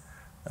text.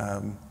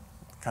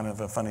 Kind of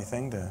a funny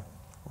thing to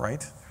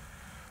write.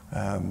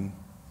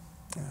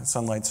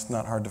 Sunlight's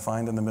not hard to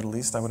find in the Middle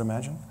East, I would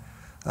imagine.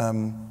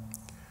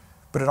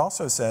 But it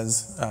also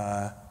says,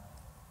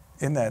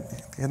 in that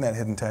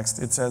hidden text,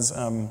 it says,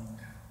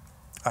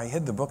 I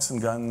hid the books and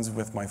guns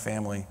with my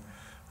family,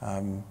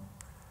 and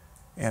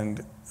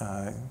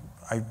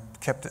I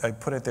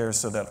put it there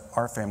so that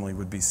our family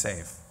would be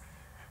safe.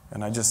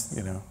 And I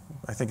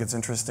think it's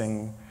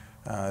interesting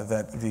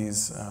that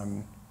these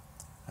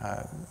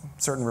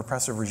certain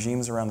repressive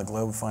regimes around the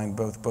globe find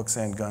both books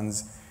and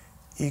guns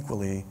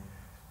equally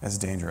as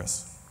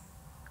dangerous.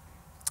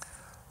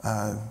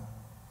 The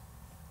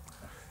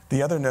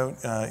other note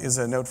is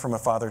a note from a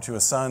father to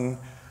a son,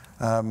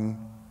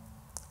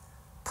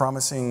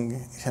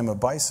 promising him a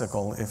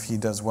bicycle if he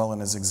does well in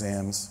his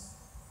exams.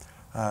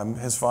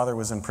 His father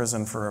was in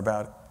prison for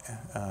about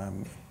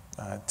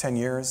 10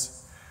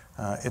 years.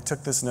 It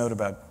took this note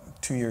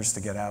about 2 years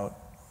to get out.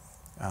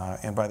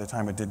 And by the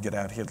time it did get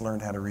out, he had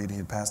learned how to read, he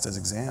had passed his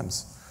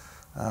exams.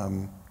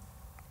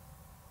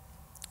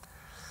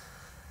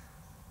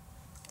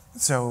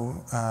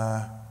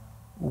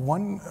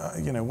 One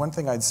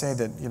thing I'd say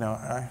that,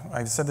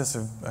 I've said this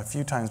a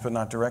few times, but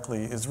not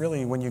directly, is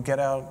really when you get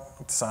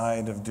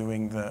outside of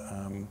doing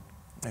when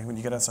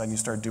you get outside and you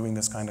start doing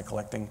this kind of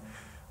collecting,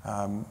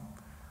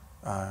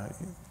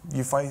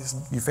 you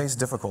face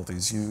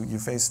difficulties. You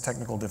face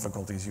technical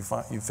difficulties. You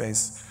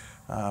face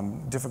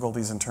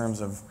difficulties in terms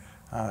of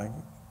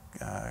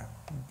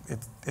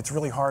it's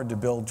really hard to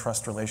build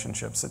trust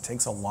relationships. It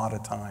takes a lot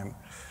of time.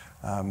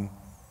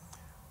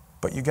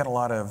 But you get a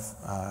lot of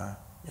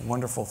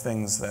wonderful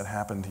things that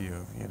happen to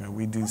you.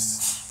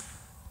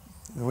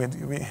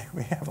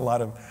 We have a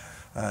lot of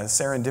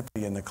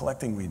serendipity in the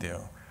collecting we do.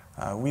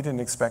 We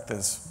didn't expect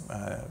this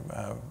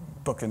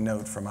book and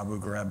note from Abu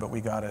Ghraib, but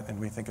we got it, and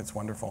we think it's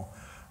wonderful.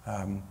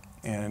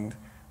 And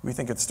we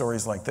think it's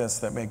stories like this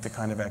that make the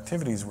kind of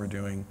activities we're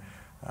doing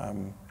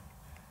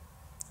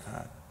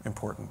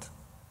important.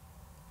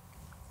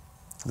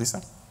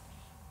 Lisa?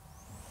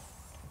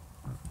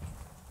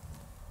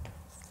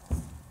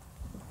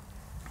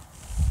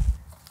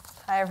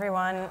 Hi,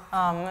 everyone.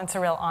 It's a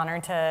real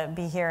honor to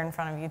be here in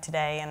front of you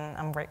today, and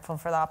I'm grateful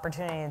for the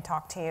opportunity to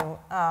talk to you.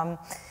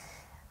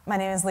 My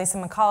name is Lisa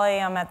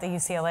McAulay. I'm at the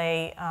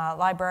UCLA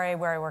Library,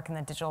 where I work in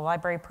the digital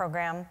library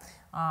program.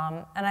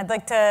 And I'd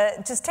like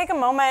to just take a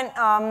moment.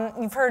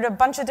 You've heard a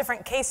bunch of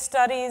different case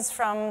studies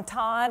from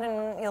Todd,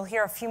 and you'll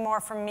hear a few more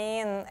from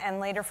me and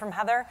later from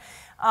Heather.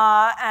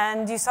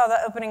 And you saw the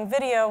opening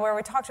video where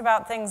we talked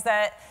about things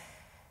that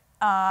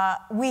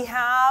we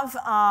have,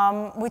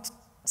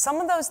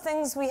 some of those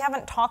things we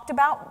haven't talked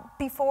about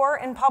before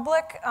in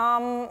public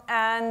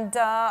and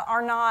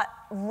are not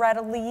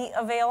readily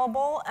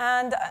available.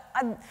 And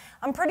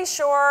I'm pretty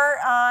sure,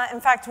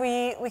 in fact,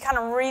 we kind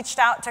of reached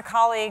out to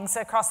colleagues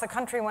across the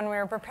country when we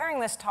were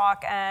preparing this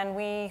talk, and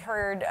we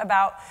heard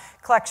about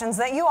collections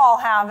that you all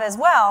have as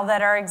well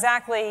that are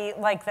exactly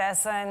like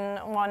this.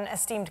 And one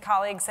esteemed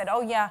colleague said,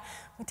 oh yeah,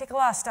 we take a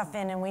lot of stuff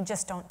in and we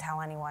just don't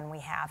tell anyone we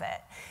have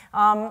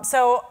it.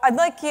 So I'd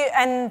like you,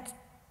 and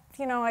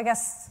you know, I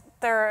guess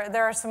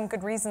there are some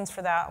good reasons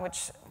for that,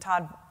 which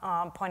Todd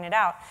pointed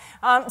out.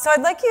 So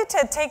I'd like you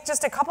to take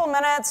just a couple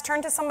minutes,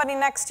 turn to somebody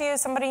next to you,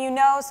 somebody you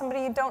know,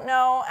 somebody you don't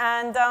know,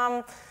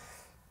 and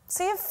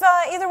see if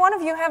either one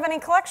of you have any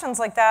collections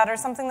like that or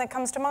something that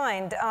comes to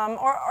mind,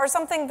 or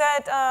something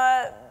that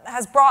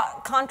has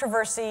brought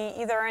controversy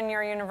either in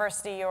your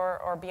university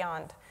or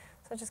beyond.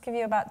 So I'll just give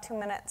you about 2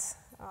 minutes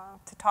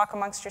to talk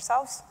amongst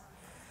yourselves.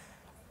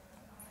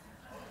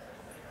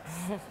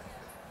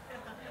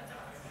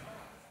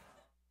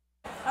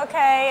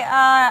 Okay,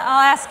 I'll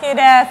ask you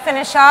to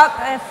finish up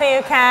if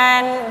you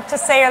can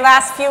just say your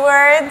last few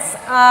words.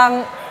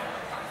 All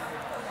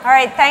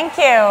right, thank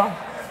you.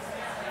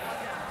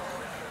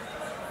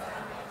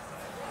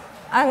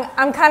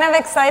 I'm kind of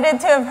excited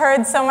to have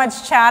heard so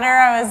much chatter.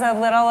 I was a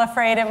little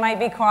afraid it might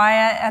be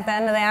quiet at the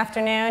end of the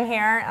afternoon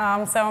here,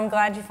 so I'm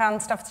glad you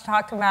found stuff to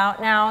talk about.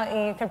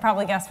 Now, you can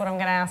probably guess what I'm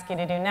going to ask you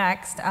to do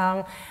next.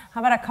 How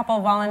about a couple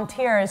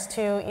volunteers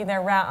to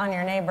either rat on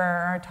your neighbor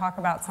or talk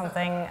about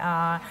something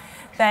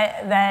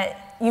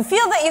that you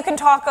feel that you can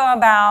talk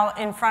about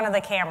in front of the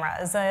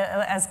cameras.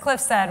 As Cliff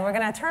said, we're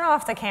going to turn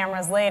off the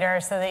cameras later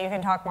so that you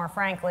can talk more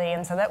frankly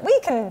and so that we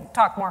can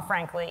talk more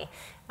frankly.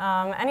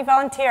 Any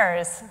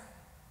volunteers?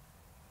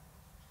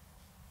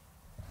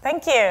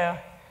 Thank you.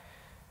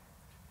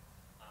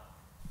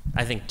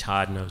 I think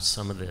Todd knows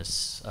some of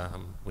this.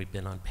 We've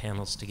been on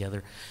panels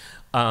together.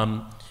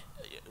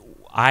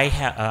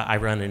 I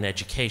run an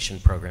education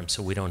program,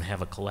 so we don't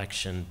have a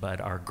collection,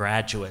 but our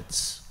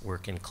graduates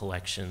work in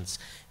collections,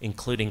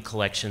 including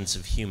collections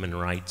of human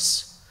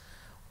rights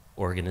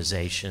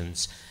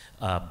organizations,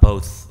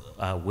 both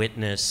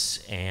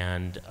Witness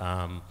and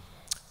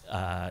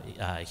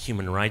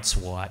Human Rights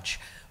Watch,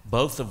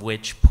 both of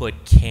which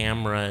put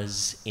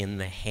cameras in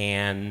the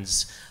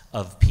hands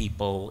of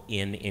people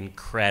in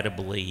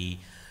incredibly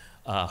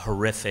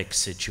horrific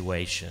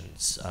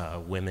situations,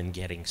 women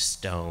getting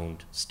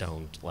stoned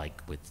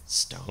like with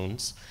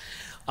stones.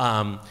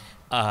 And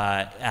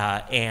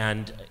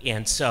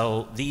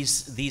so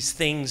these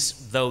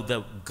things, though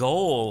the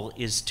goal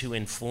is to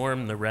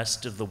inform the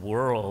rest of the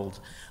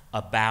world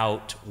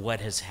about what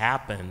has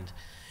happened,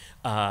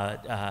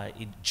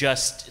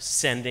 just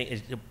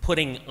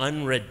putting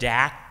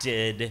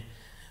unredacted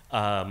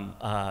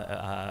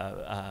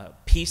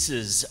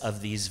pieces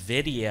of these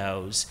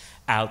videos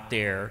out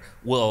there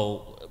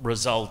will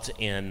result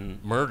in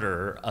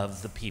murder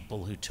of the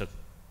people who took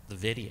the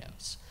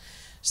videos.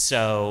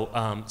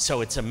 So,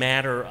 so it's a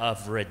matter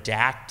of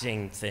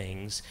redacting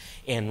things.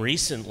 And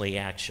recently,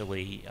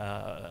 actually,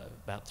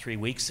 about 3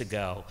 weeks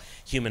ago,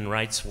 Human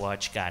Rights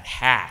Watch got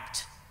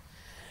hacked.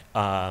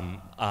 And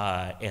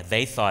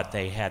they thought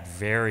they had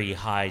very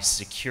high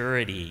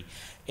security,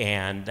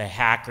 and the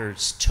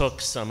hackers took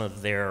some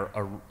of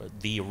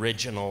the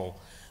original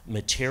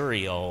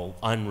material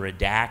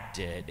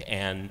unredacted,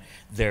 and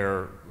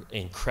they're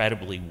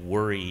incredibly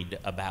worried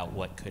about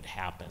what could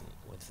happen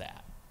with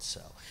that.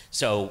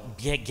 So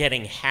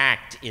getting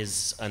hacked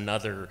is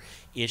another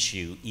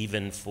issue,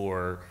 even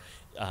for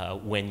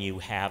when you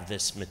have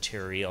this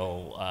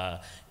material,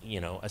 you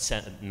know,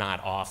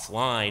 not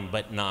offline,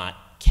 but not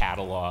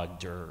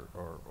cataloged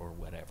or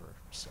whatever.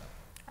 So.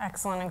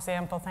 Excellent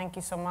example. Thank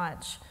you so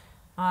much.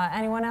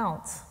 Anyone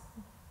else?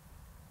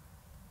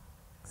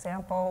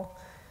 Example,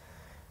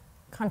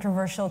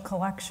 controversial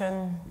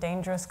collection,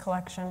 dangerous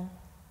collection.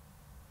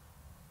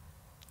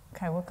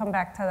 Okay, we'll come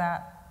back to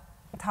that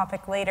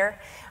topic later.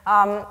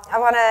 I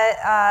want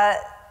to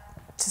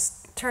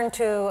just turn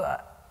to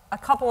a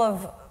couple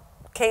of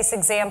case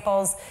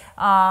examples.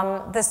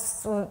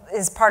 This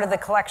is part of the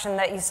collection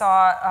that you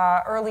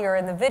saw earlier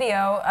in the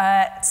video.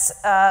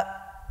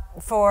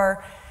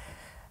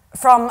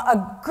 From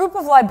a group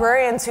of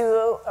librarians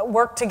who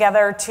work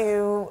together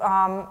to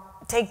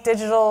take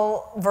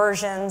digital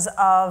versions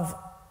of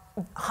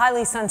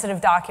highly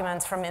sensitive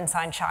documents from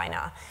inside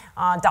China,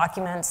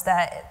 documents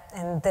that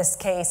in this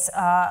case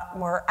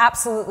were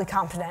absolutely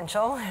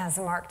confidential, as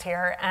marked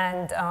here,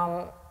 and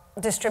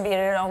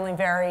distributed only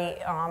very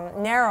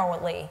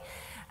narrowly.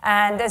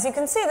 And as you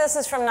can see, this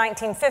is from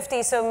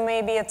 1950, so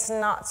maybe it's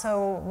not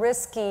so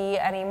risky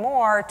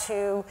anymore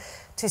to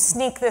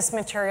sneak this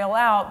material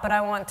out, but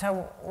I want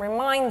to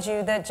remind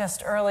you that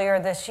just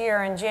earlier this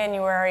year in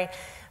January,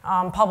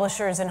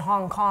 publishers in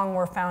Hong Kong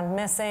were found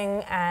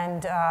missing,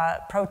 and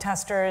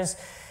protesters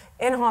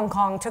in Hong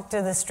Kong took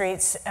to the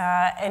streets,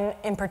 and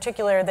in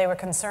particular, they were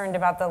concerned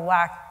about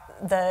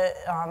the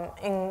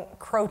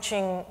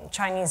encroaching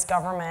Chinese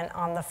government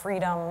on the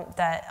freedom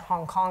that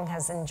Hong Kong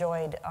has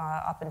enjoyed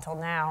up until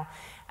now.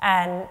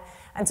 And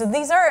so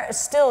these are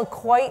still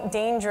quite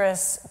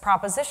dangerous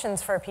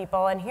propositions for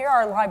people. And here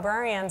are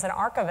librarians and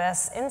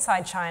archivists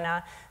inside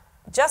China,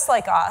 just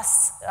like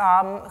us,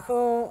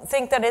 who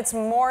think that it's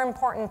more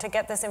important to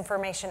get this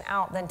information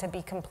out than to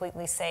be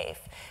completely safe.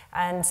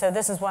 And so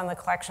this is one of the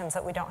collections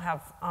that we don't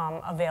have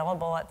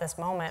available at this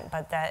moment,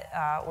 but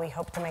that we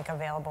hope to make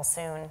available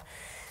soon.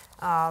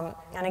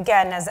 And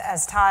again,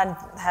 as Todd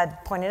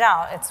had pointed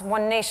out, it's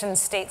one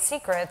nation's state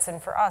secrets,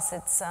 and for us,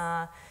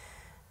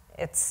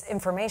 it's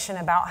information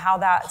about how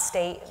that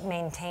state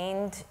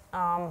maintained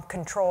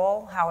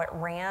control, how it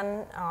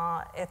ran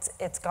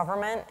its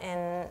government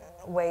in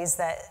ways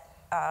that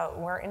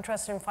we're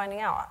interested in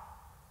finding out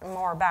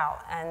more about,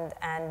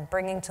 and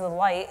bringing to the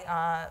light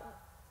a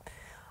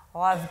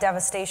lot of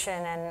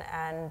devastation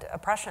and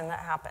oppression that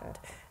happened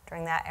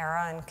during that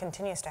era and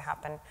continues to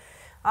happen.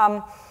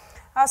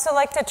 I also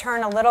like to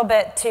turn a little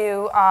bit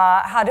to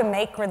how to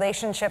make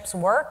relationships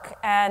work,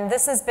 and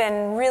this has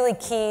been really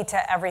key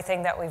to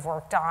everything that we've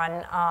worked on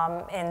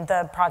in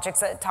the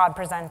projects that Todd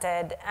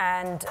presented,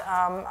 and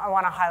I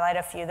want to highlight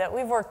a few that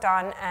we've worked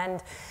on.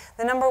 And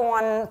the number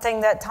one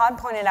thing that Todd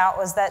pointed out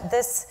was that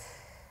this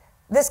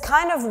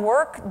kind of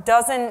work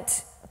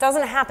doesn't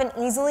happen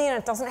easily, and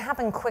it doesn't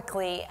happen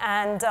quickly.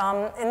 And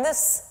in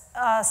this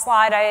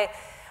slide, I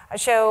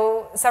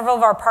show several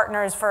of our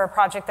partners for a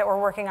project that we're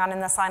working on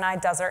in the Sinai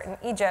Desert in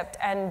Egypt,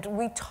 and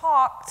we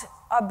talked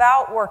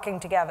about working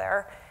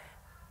together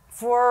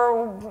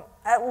for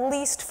at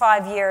least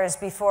 5 years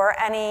before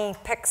any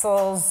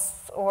pixels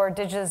or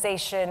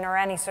digitization or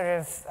any sort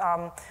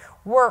of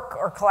work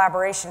or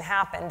collaboration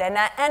happened. And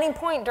at any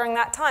point during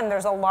that time,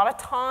 there's a lot of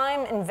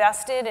time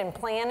invested in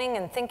planning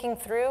and thinking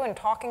through and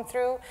talking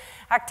through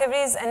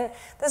activities. And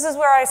this is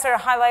where I sort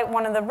of highlight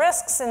one of the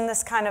risks in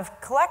this kind of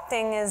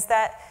collecting is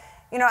that,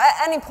 you know,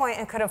 at any point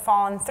it could have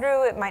fallen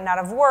through, it might not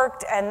have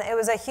worked, and it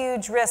was a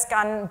huge risk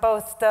on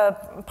both the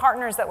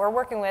partners that we're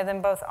working with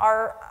and both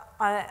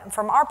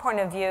from our point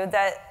of view,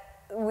 that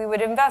we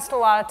would invest a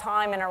lot of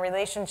time in a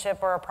relationship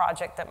or a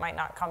project that might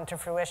not come to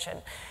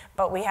fruition.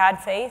 But we had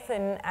faith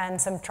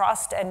and some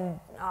trust, and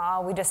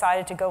we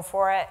decided to go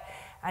for it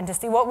and to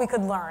see what we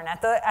could learn.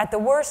 At the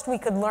worst, we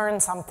could learn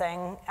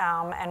something,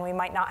 and we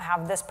might not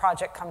have this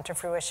project come to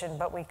fruition,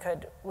 but we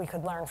could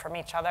learn from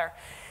each other.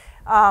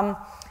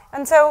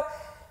 And so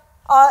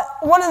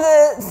one of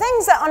the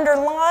things that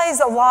underlies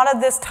a lot of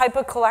this type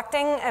of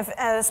collecting,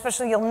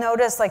 especially you'll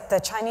notice like the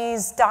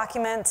Chinese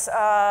documents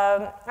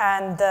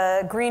and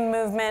the Green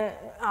Movement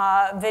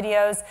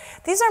videos,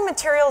 these are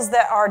materials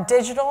that are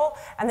digital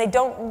and they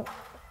don't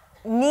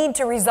need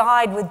to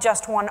reside with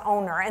just one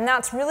owner. And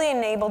that's really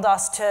enabled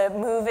us to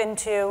move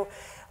into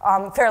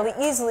fairly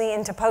easily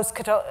into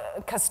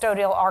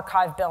post-custodial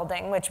archive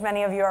building, which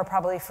many of you are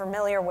probably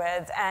familiar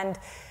with. And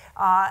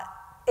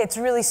it's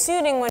really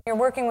suiting when you're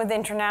working with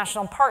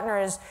international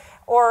partners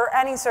or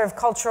any sort of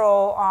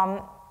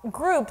cultural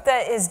group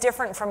that is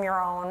different from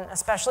your own,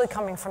 especially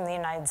coming from the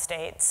United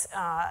States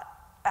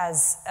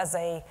as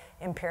a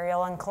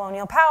imperial and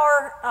colonial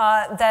power,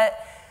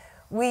 that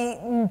we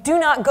do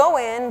not go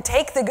in,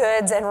 take the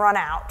goods, and run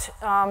out.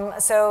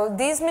 So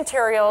these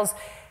materials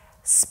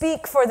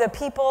speak for the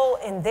people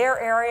in their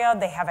area.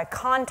 They have a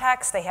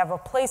context, they have a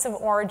place of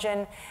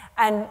origin,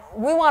 and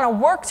we want to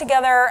work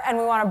together and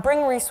we want to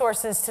bring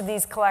resources to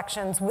these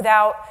collections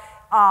without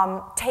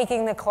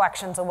taking the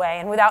collections away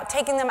and without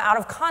taking them out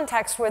of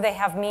context where they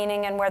have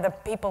meaning and where the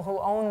people who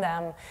own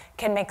them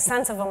can make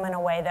sense of them in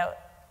a way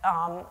that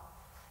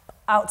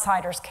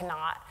outsiders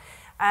cannot.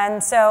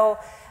 And so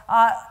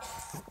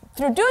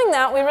through doing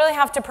that, we really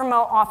have to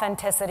promote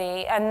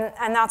authenticity, and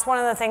that's one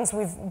of the things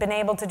we've been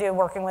able to do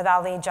working with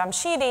Ali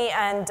Jamshidi,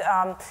 and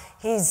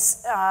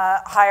he's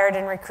hired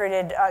and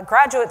recruited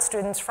graduate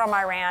students from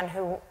Iran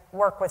who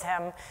work with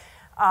him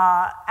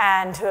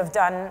and who have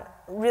done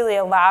really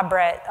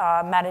elaborate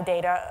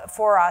metadata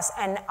for us.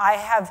 And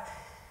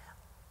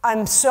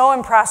I'm so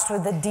impressed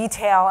with the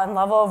detail and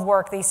level of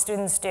work these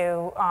students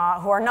do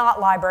who are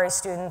not library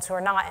students, who are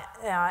not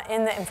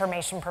in the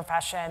information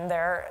profession.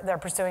 They're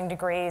pursuing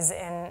degrees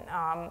in,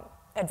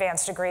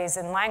 advanced degrees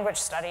in language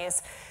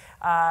studies,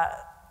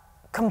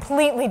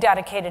 completely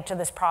dedicated to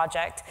this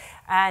project.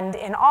 And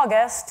in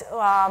August,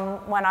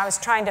 when I was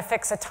trying to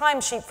fix a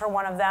timesheet for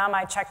one of them,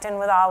 I checked in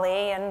with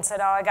Ali and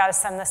said, oh, I got to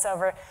send this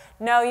over.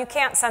 No, you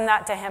can't send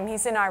that to him.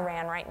 He's in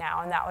Iran right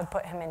now, and that would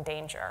put him in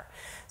danger.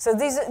 So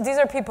these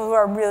are people who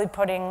are really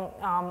putting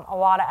a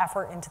lot of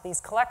effort into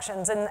these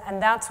collections,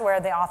 and that's where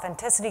the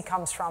authenticity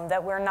comes from,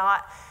 that we're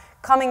not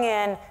coming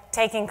in,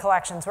 taking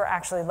collections, we're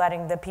actually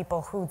letting the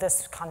people who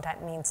this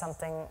content means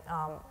something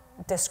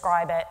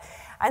describe it.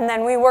 And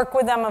then we work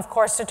with them, of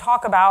course, to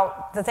talk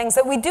about the things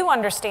that we do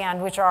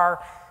understand, which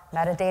are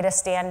metadata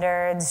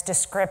standards,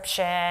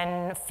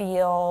 description,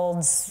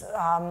 fields,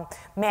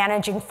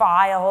 managing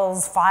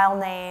files, file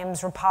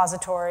names,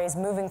 repositories,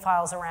 moving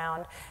files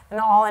around, and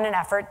all in an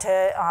effort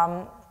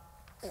to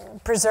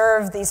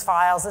preserve these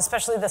files,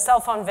 especially the cell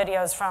phone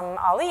videos from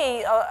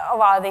Ali. A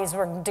lot of these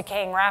were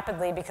decaying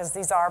rapidly because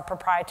these are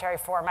proprietary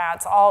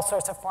formats, all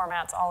sorts of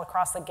formats all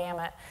across the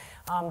gamut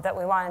that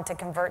we wanted to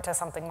convert to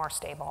something more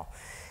stable.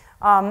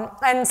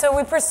 And so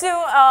we pursue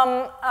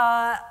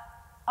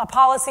a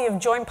policy of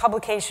joint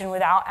publication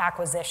without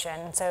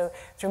acquisition. So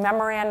through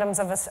memorandums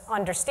of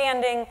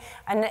understanding,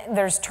 and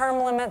there's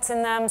term limits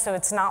in them, so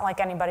it's not like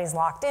anybody's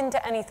locked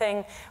into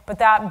anything, but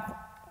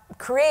that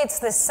creates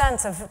this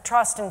sense of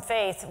trust and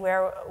faith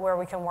where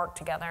we can work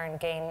together and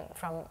gain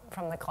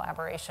from the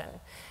collaboration.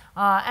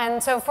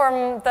 And so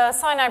from the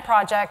Sinai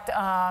project,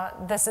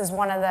 this is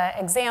one of the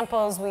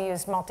examples. We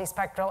used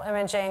multispectral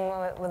imaging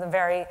with a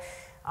very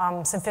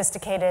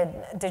sophisticated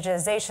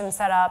digitization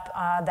setup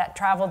that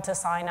traveled to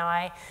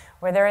Sinai,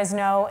 where there is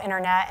no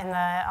internet in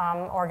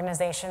the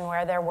organization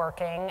where they're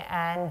working,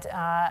 and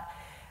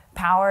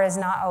power is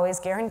not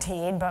always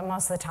guaranteed, but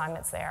most of the time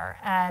it's there.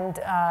 And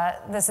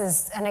this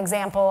is an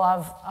example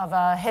of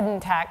a hidden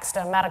text,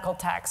 a medical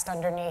text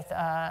underneath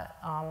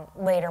a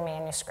later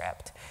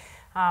manuscript.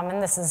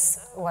 And this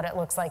is what it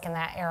looks like in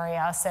that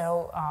area.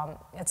 So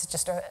it's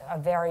just a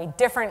very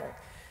different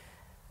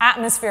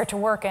atmosphere to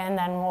work in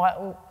than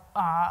what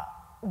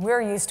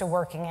we're used to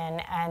working in,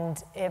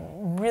 and it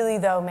really,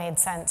 though, made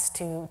sense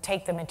to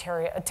take the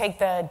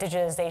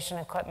digitization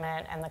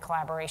equipment and the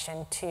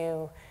collaboration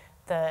to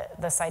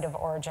the site of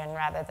origin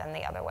rather than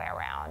the other way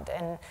around.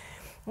 And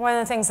one of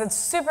the things that's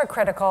super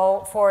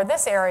critical for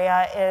this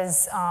area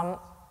is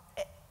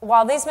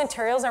while these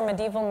materials are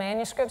medieval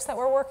manuscripts that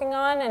we're working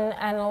on,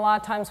 and a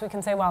lot of times we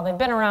can say, well, they've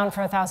been around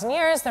for 1,000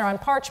 years, they're on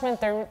parchment,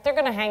 they're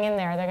going to hang in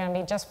there, they're going to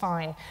be just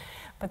fine.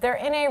 But they're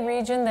in a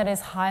region that is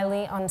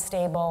highly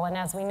unstable, and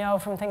as we know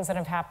from things that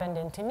have happened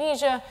in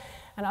Tunisia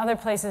and other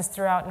places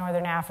throughout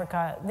northern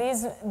Africa,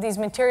 these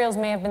materials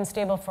may have been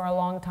stable for a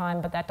long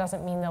time, but that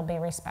doesn't mean they'll be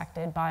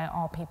respected by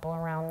all people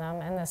around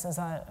them. And this is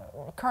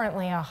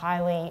currently a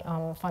highly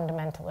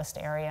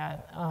fundamentalist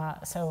area,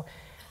 so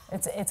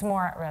it's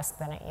more at risk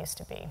than it used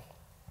to be.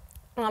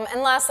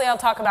 And lastly, I'll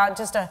talk about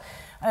just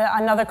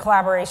another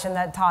collaboration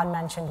that Todd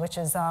mentioned, which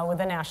is with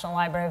the National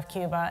Library of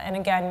Cuba. And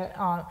again,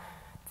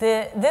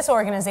 this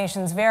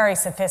organization is very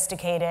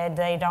sophisticated.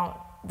 They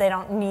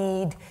don't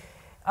need.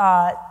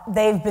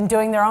 They've been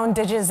doing their own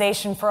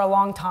digitization for a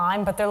long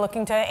time, but they're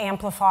looking to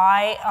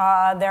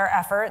amplify their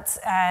efforts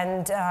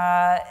and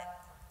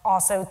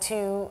also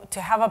to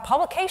have a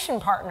publication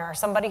partner,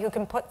 somebody who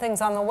can put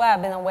things on the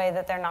web in a way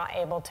that they're not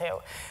able to.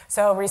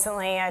 So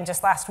recently,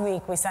 just last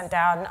week, we sent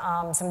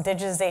down some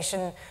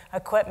digitization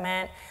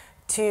equipment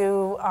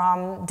to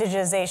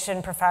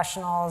digitization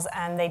professionals,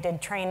 and they did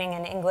training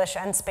in English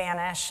and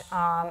Spanish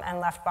and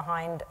left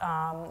behind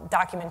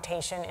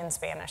documentation in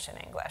Spanish and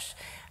English.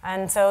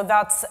 And so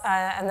that's,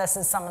 and this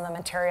is some of the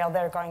material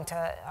they're going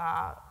to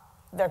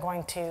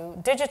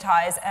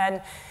digitize.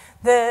 And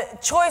the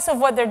choice of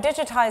what they're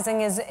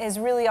digitizing is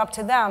really up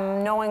to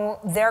them, knowing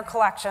their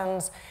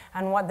collections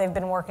and what they've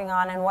been working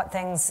on and what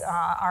things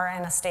are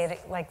in a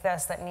state like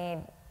this that need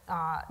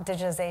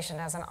digitization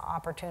as an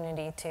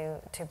opportunity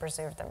to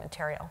preserve the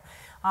material.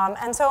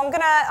 And so I'm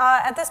going to,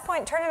 at this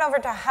point, turn it over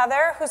to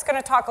Heather, who's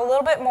going to talk a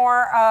little bit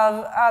more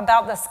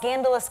about the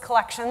scandalous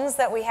collections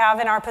that we have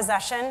in our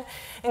possession,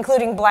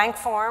 including blank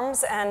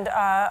forms and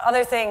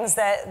other things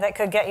that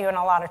could get you in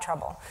a lot of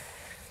trouble.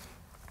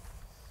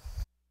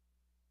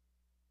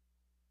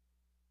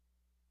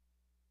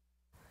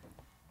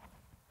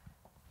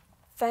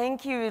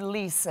 Thank you,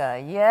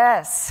 Lisa.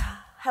 Yes.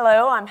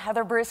 Hello, I'm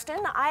Heather Briston.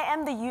 I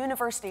am the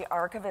University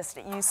Archivist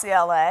at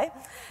UCLA.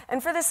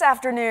 And for this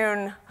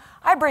afternoon,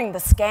 I bring the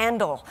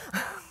scandal.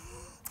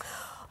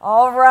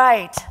 All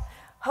right.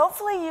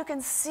 Hopefully you can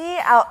see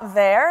out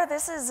there,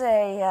 this is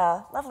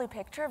a lovely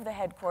picture of the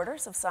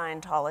headquarters of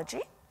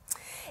Scientology.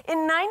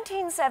 In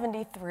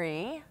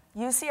 1973,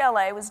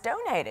 UCLA was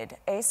donated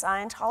a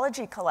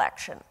Scientology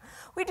collection.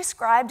 We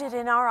described it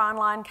in our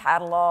online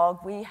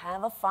catalog. We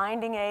have a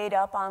finding aid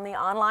up on the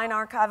Online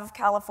Archive of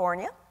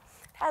California.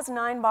 It has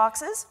 9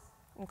 boxes,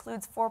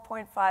 includes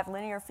 4.5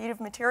 linear feet of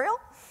material.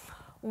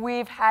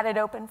 We've had it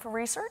open for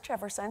research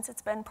ever since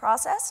it's been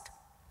processed.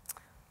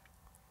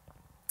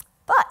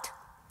 But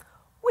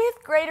with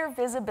greater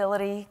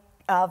visibility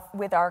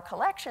with our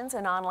collections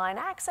and online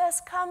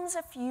access comes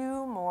a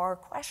few more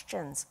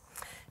questions.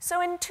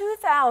 So in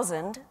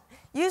 2000,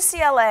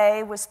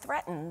 UCLA was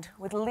threatened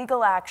with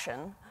legal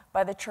action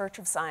by the Church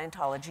of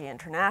Scientology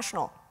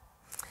International.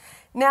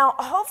 Now,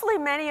 hopefully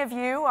many of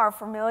you are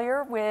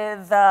familiar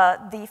with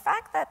the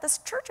fact that this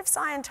Church of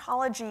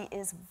Scientology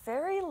is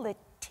very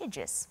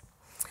litigious.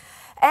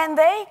 And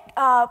they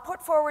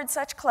put forward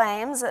such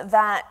claims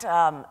that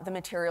the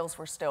materials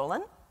were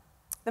stolen,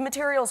 the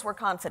materials were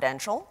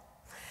confidential,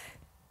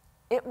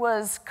 it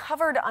was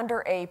covered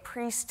under a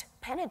priest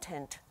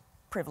penitent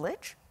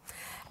privilege,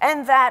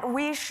 and that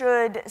we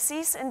should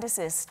cease and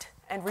desist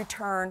and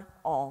return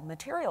all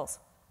materials.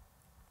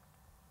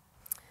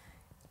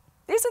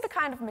 These are the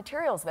kind of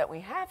materials that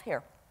we have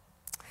here.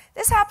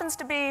 This happens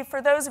to be,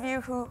 for those of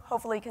you who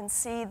hopefully can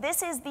see,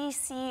 this is the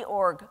Sea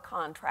Org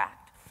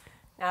contract.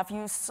 Now, if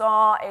you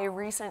saw a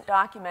recent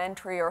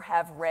documentary or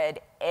have read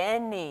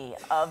any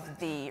of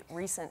the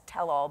recent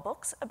tell-all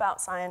books about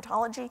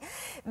Scientology,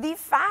 the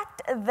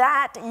fact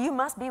that you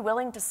must be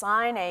willing to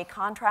sign a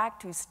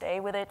contract to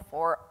stay with it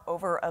for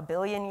over 1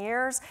 billion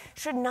years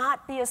should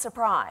not be a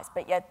surprise,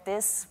 but yet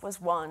this was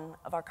one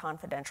of our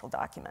confidential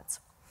documents.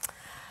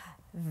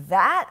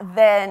 That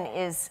then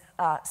is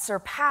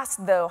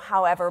surpassed, though,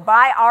 however,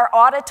 by our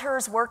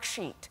auditor's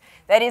worksheet.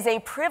 That is a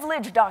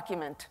privileged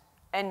document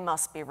and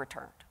must be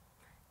returned.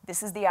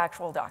 This is the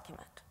actual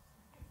document.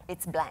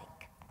 It's blank.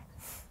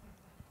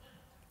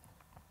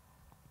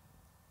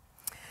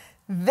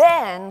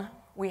 Then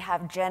we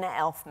have Jenna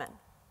Elfman.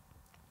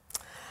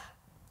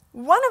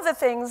 One of the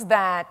things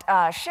that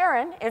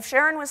Sharon, if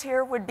Sharon was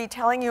here, would be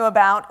telling you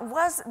about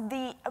was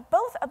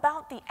both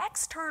about the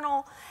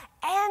external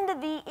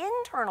and the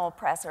internal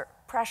pressure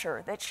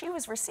that she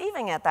was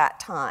receiving at that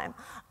time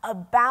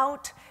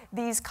about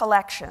these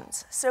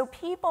collections. So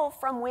people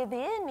from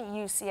within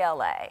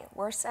UCLA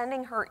were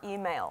sending her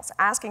emails,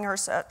 asking her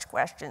such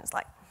questions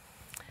like,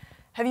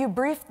 have you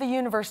briefed the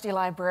university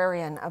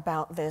librarian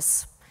about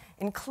this,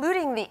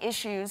 including the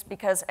issues,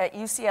 because at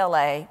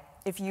UCLA,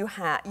 if you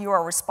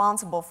are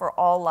responsible for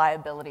all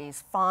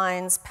liabilities,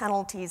 fines,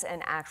 penalties,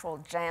 and actual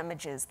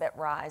damages that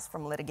rise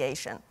from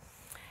litigation.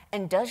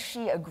 And does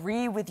she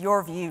agree with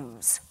your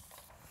views?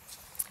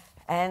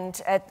 And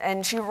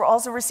she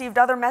also received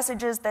other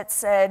messages that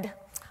said,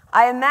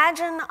 I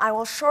imagine I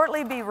will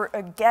shortly be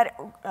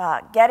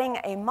getting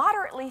a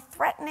moderately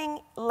threatening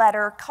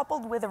letter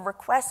coupled with a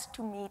request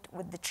to meet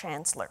with the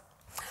chancellor.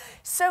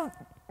 So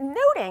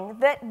noting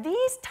that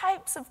these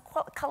types of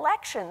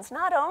collections,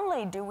 not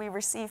only do we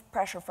receive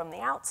pressure from the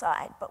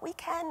outside, but we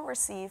can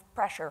receive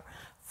pressure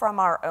from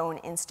our own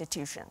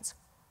institutions.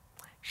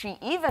 She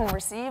even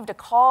received a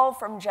call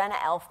from Jenna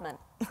Elfman,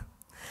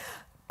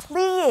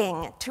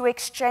 pleading to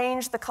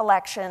exchange the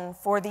collection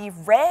for the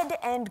red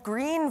and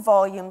green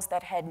volumes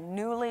that had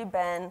newly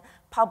been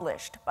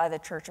published by the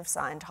Church of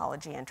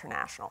Scientology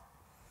International.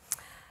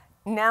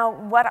 Now,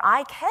 what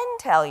I can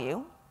tell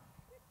you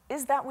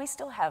is that we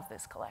still have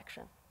this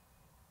collection.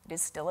 It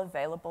is still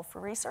available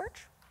for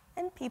research,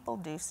 and people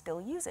do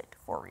still use it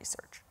for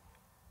research.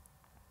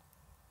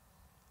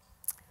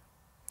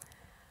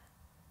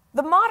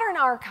 The modern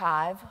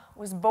archive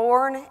was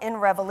born in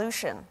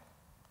revolution,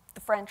 the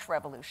French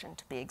Revolution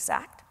to be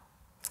exact.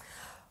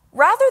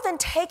 Rather than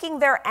taking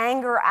their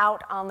anger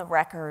out on the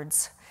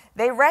records,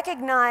 they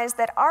recognized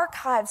that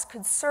archives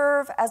could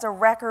serve as a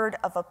record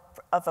of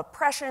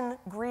oppression,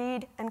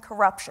 greed, and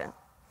corruption.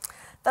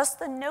 Thus,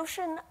 the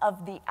notion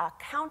of the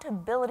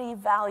accountability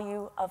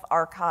value of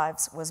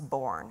archives was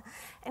born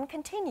and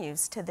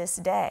continues to this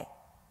day.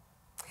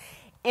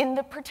 In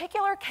the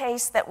particular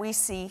case that we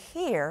see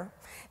here,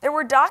 there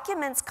were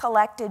documents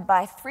collected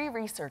by 3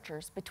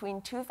 researchers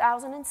between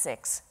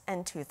 2006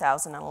 and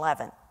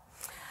 2011.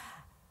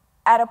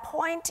 At a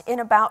point in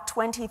about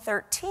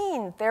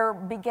 2013, there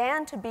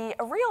began to be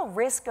a real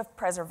risk of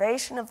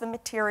preservation of the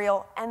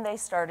material, and they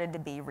started to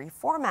be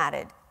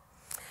reformatted.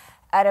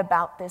 At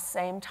about this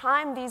same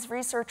time, these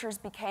researchers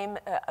began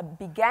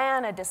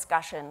a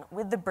discussion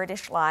with the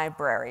British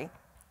Library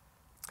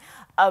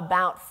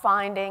about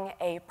finding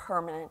a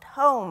permanent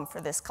home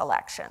for this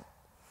collection.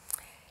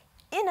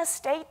 In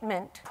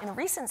a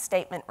recent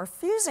statement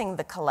refusing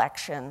the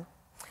collection,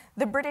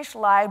 the British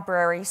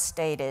Library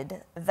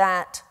stated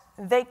that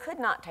they could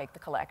not take the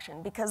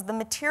collection because the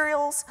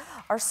materials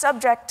are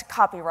subject to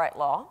copyright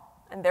law,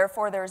 and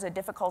therefore there is a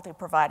difficulty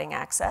providing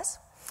access,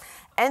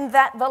 and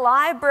that the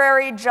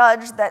library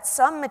judged that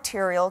some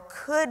material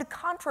could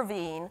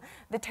contravene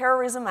the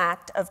Terrorism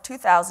Act of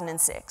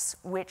 2006,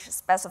 which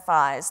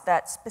specifies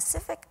that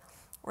specific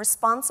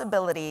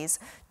responsibilities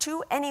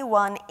to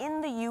anyone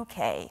in the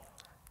UK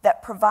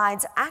that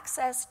provides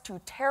access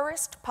to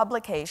terrorist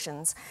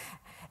publications,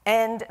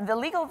 and the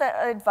legal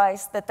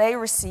advice that they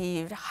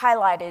received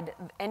highlighted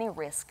any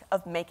risk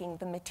of making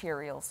the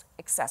materials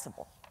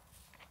accessible.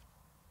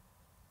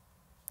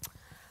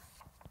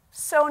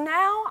 So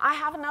now I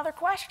have another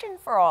question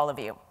for all of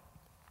you.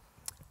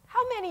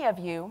 How many of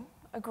you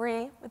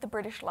agree with the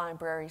British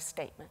Library's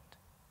statement?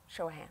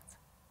 Show of hands.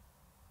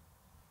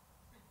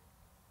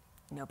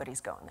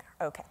 Nobody's going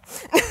there, okay.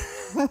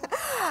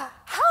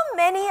 How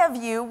many of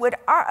you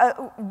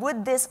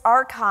would this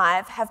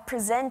archive have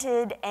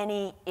presented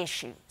any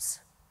issues?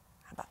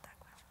 How about that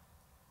question?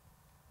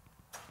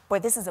 Boy,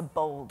 this is a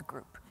bold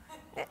group.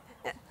 Well,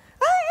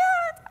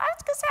 yeah, I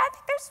was gonna say, I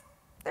think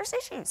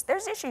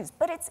there's issues,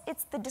 but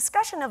it's the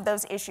discussion of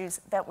those issues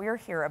that we're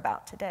here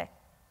about today.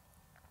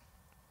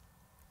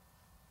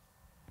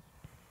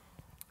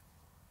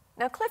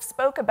 Now, Cliff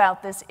spoke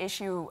about this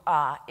issue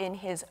in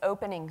his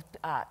opening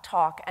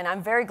talk, and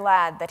I'm very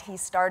glad that he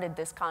started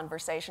this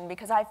conversation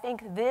because I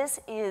think this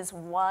is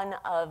one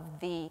of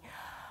the,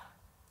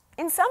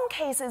 in some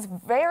cases,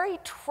 very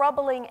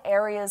troubling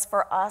areas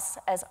for us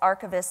as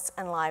archivists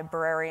and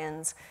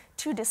librarians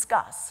to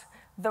discuss: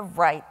 the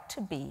right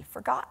to be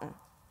forgotten.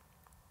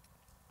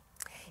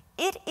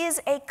 It is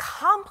a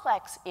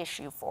complex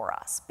issue for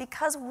us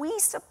because we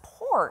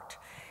support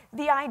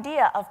the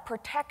idea of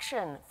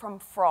protection from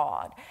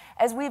fraud.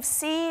 As we've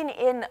seen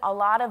in a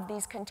lot of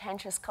these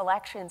contentious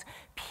collections,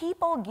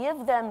 people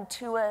give them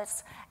to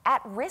us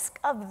at risk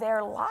of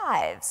their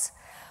lives.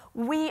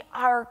 We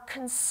are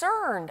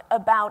concerned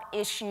about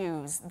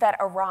issues that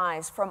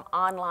arise from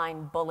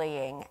online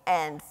bullying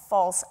and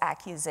false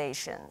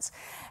accusations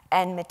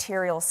and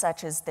material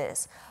such as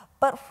this.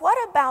 But what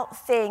about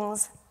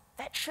things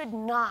that should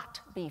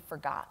not be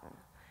forgotten?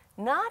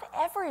 Not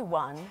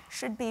everyone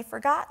should be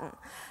forgotten,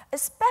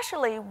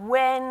 especially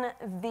when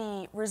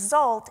the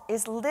result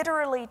is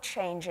literally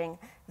changing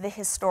the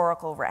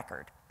historical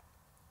record.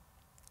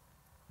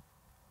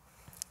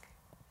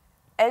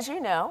 As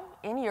you know,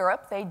 in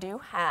Europe, they do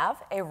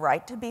have a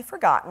right to be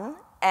forgotten,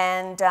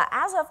 and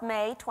as of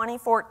May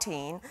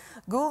 2014,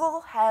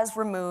 Google has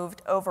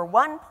removed over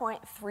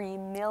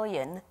 1.3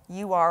 million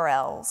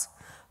URLs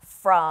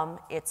from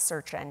its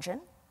search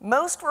engine.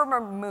 Most were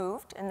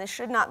removed, and this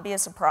should not be a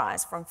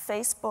surprise, from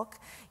Facebook,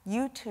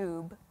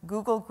 YouTube,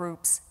 Google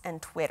Groups, and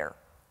Twitter.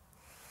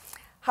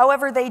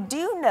 However, they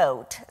do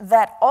note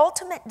that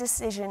ultimate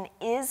decision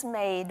is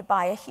made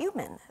by a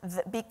human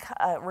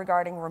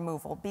regarding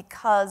removal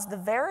because the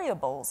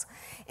variables,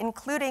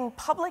 including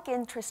public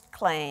interest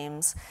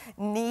claims,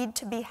 need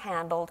to be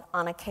handled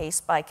on a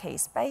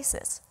case-by-case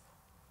basis.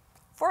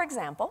 For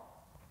example,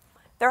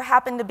 there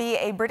happened to be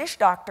a British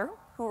doctor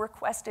who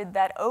requested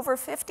that over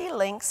 50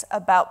 links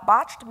about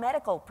botched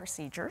medical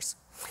procedures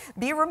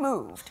be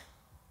removed.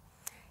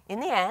 In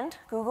the end,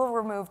 Google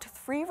removed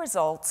 3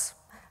 results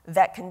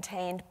that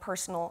contained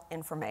personal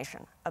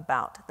information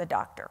about the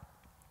doctor.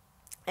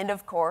 And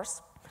of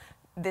course,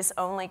 this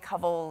only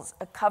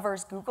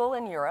covers Google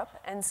in Europe,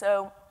 and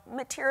so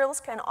materials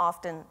can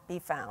often be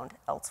found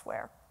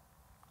elsewhere.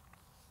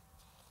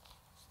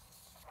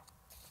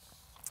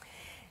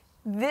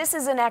 This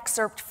is an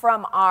excerpt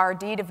from our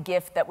deed of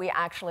gift that we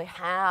actually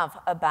have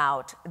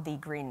about the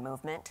Green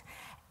Movement.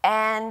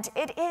 And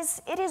it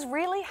is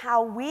really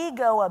how we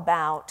go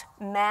about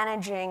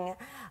managing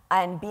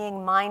and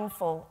being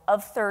mindful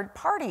of third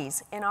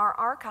parties in our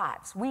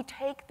archives. We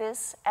take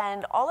this,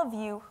 and all of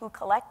you who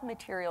collect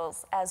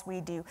materials as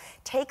we do,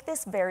 take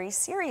this very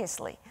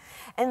seriously.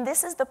 And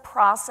this is the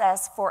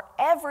process for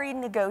every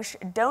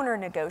donor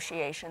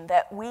negotiation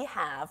that we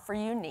have for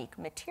unique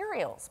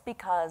materials,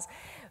 because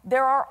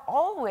there are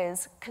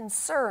always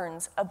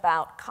concerns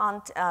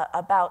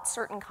about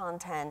certain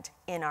content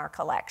in our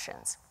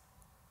collections.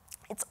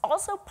 It's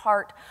also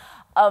part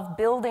of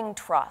building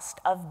trust,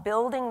 of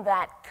building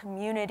that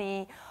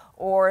community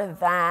or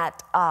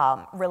that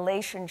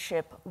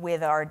relationship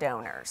with our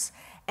donors.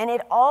 And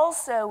it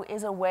also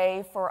is a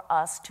way for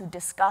us to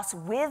discuss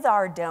with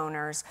our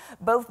donors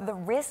both the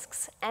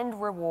risks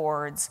and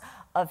rewards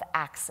of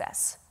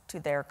access to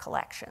their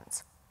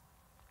collections.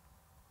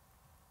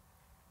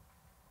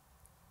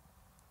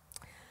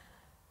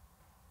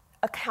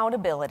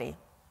 Accountability.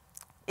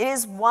 It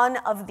is one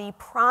of the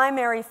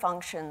primary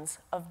functions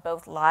of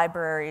both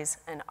libraries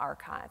and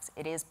archives.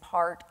 It is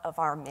part of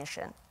our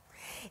mission.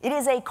 It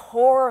is a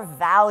core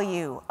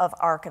value of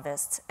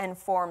archivists and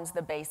forms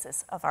the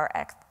basis of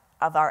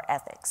our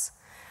ethics.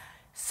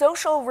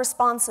 Social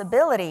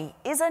responsibility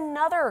is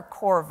another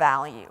core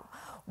value.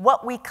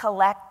 What we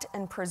collect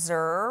and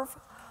preserve,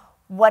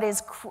 what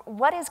is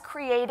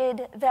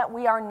created that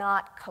we are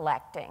not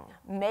collecting,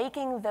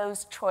 making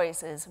those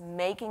choices,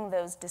 making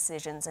those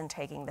decisions, and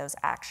taking those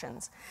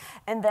actions.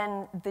 And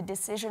then the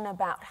decision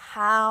about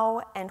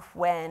how and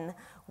when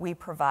we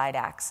provide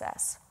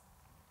access.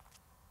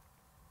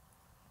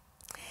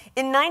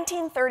 In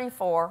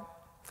 1934,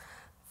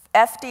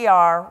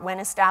 FDR, when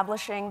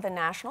establishing the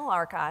National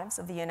Archives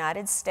of the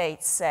United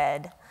States,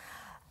 said,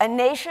 "A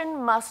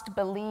nation must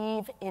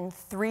believe in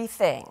 3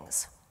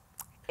 things.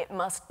 It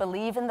must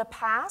believe in the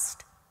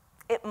past,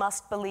 it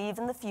must believe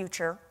in the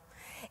future,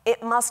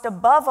 it must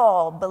above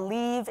all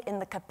believe in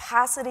the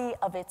capacity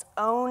of its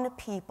own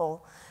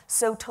people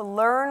so to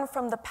learn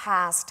from the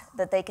past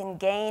that they can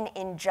gain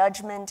in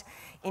judgment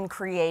in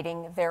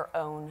creating their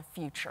own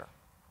future."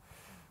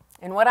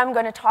 And what I'm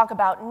going to talk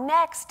about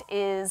next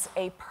is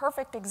a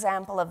perfect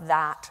example of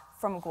that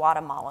from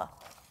Guatemala.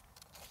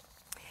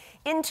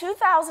 In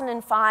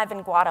 2005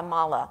 in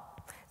Guatemala,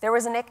 there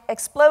was an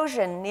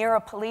explosion near a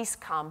police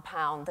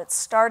compound that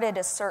started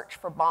a search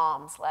for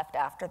bombs left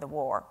after the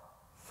war.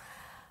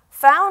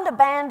 Found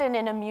abandoned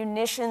in a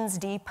munitions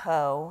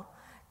depot,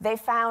 they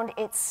found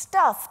it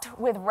stuffed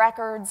with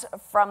records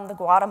from the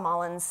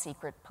Guatemalan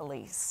secret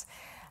police.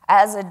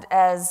 As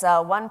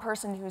one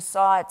person who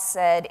saw it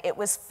said, it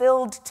was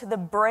filled to the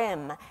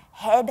brim,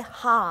 head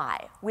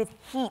high, with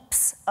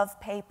heaps of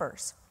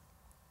papers.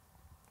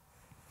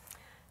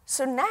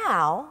 So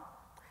now,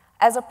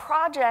 As a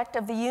project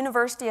of the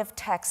University of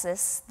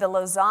Texas, the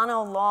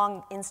Lozano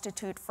Long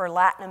Institute for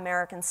Latin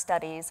American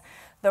Studies,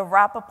 the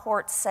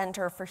Rappaport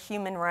Center for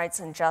Human Rights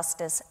and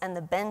Justice, and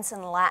the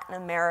Benson Latin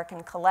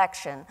American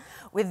Collection,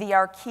 with the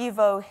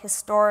Archivo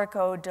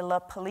Histórico de la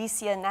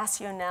Policía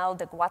Nacional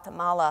de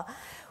Guatemala,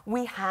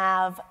 we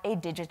have a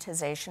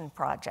digitization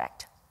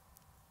project.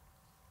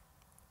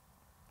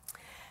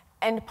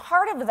 And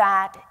part of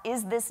that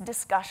is this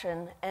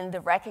discussion and the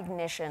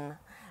recognition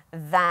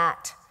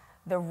that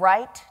the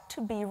right to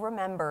be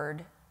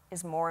remembered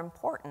is more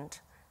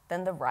important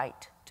than the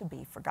right to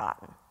be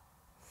forgotten.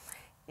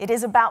 It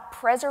is about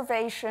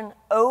preservation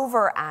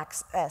over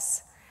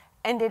access,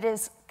 and it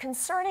is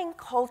concerning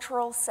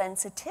cultural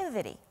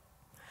sensitivity.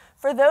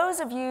 For those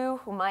of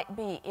you who might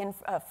be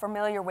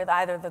familiar with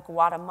either the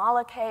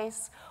Guatemala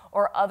case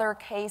or other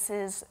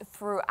cases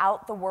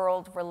throughout the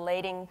world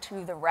relating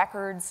to the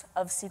records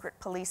of secret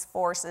police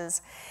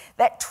forces,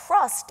 that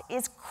trust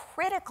is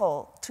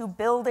critical to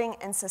building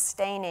and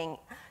sustaining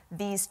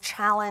these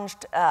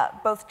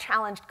both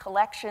challenged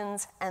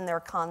collections and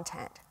their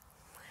content.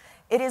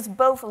 It is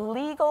both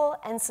legal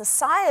and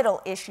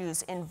societal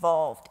issues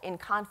involved in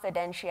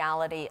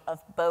confidentiality of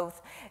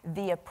both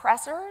the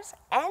oppressors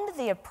and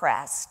the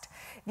oppressed,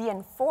 the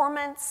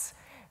informants,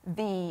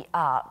 the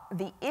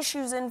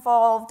issues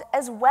involved,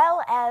 as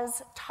well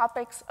as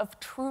topics of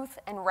truth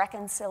and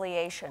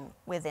reconciliation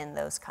within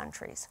those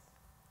countries.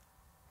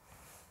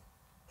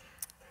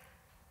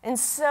 And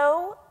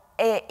so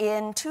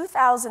in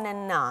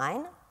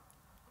 2009,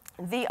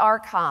 the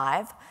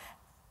archive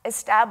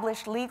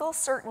established legal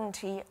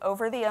certainty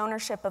over the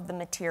ownership of the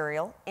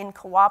material in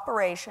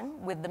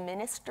cooperation with the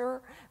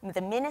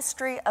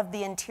Ministry of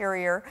the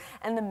Interior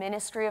and the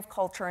Ministry of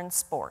Culture and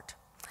Sport.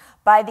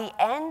 By the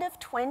end of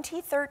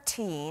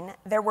 2013,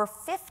 there were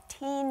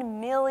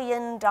 15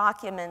 million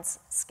documents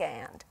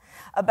scanned,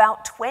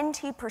 about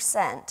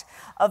 20%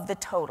 of the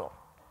total.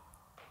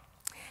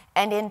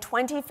 And in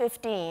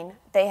 2015,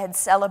 they had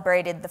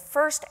celebrated the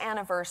first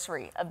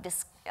anniversary of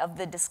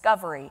the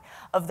discovery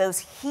of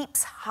those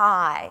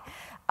heaps-high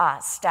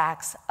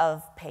stacks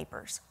of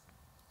papers.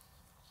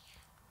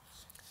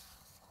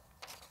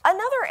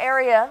 Another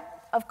area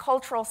of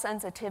cultural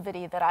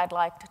sensitivity that I'd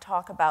like to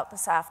talk about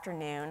this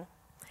afternoon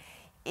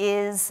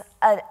is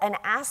an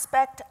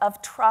aspect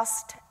of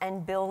trust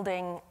and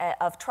building,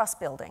 of trust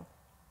building.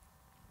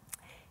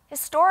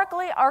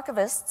 Historically,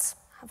 archivists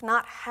have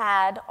not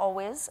had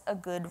always a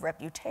good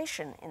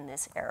reputation in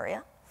this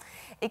area,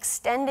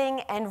 extending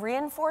and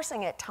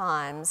reinforcing at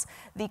times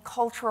the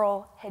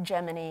cultural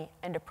hegemony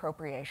and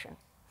appropriation.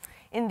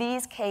 In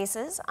these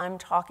cases, I'm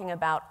talking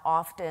about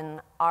often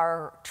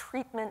our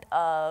treatment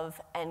of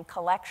and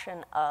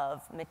collection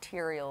of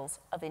materials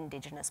of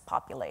indigenous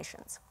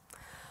populations.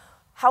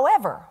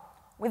 However,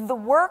 with the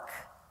work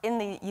in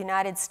the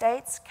United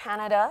States,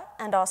 Canada,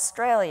 and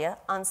Australia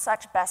on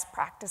such best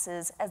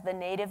practices as the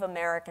Native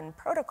American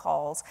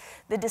protocols,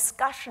 the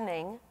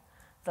discussioning,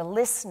 the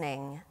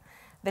listening,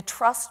 the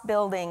trust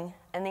building,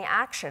 and the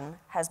action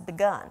has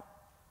begun.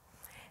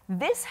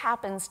 This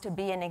happens to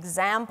be an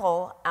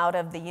example out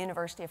of the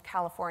University of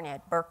California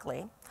at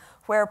Berkeley,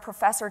 where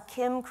Professor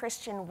Kim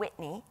Christian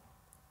Whitney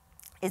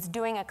is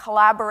doing a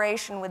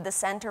collaboration with the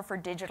Center for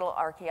Digital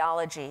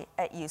Archaeology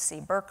at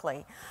UC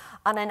Berkeley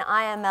on an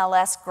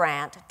IMLS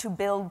grant to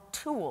build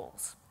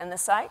tools. And the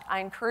site, I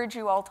encourage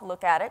you all to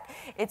look at it.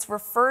 It's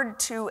referred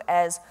to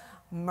as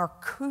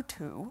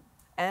Mkurtu,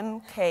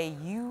 M-K-U-R-T-U.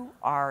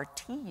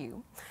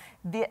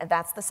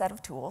 That's the set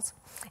of tools.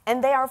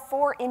 And they are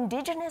for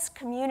indigenous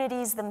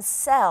communities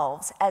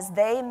themselves as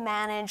they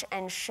manage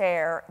and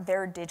share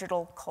their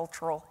digital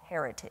cultural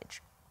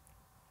heritage.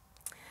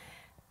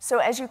 So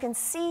as you can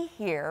see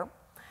here,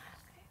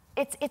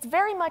 it's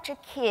very much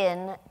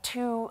akin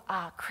to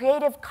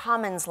Creative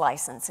Commons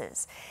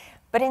licenses.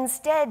 But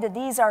instead,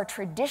 these are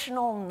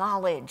traditional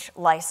knowledge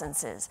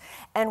licenses.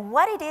 And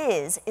what it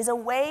is a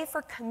way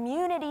for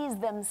communities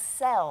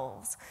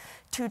themselves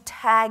to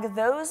tag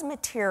those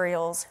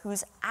materials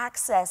whose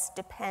access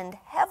depend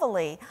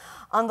heavily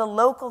on the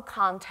local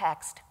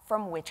context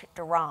from which it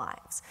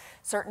derives.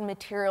 Certain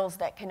materials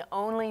that can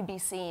only be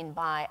seen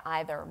by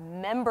either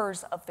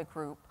members of the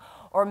group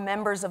or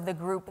members of the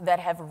group that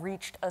have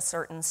reached a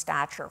certain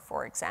stature,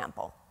 for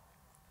example.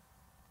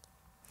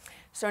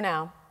 So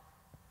now,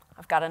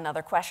 I've got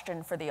another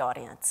question for the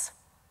audience.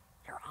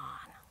 You're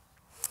on.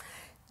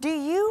 Do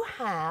you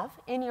have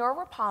in your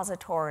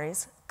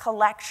repositories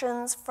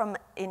collections from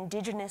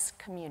indigenous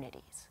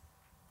communities?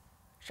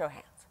 Show of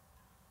hands.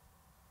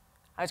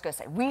 I was going to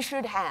say, we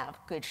should have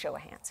good show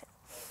of hands here.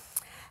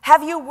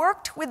 Have you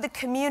worked with the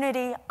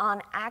community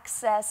on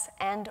access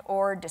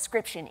and/or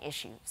description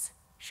issues?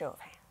 Show of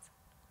hands.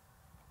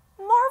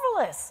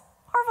 Marvelous,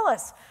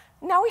 marvelous.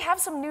 Now we have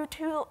some new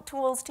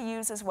tools to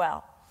use as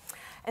well.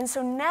 And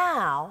so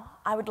now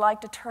I would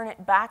like to turn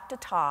it back to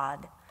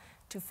Todd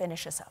to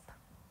finish us up.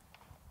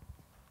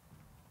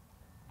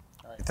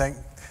 All right,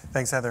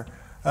 thanks, Heather.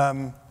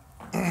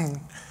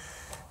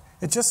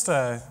 It just,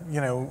 I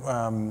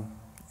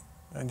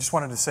just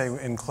wanted to say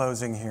in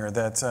closing here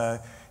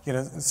that, you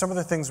know, some of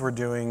the things we're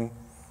doing,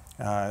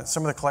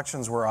 some of the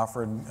collections we're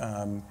offered,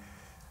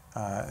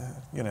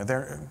 you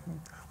know,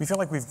 we feel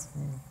like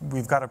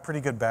we've got a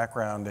pretty good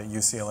background at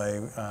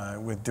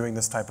UCLA with doing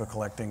this type of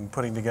collecting,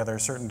 putting together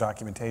certain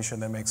documentation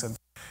that makes it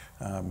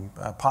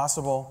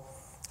possible,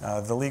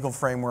 the legal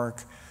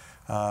framework,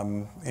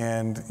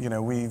 and you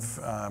know, we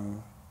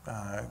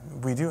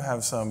do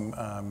have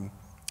some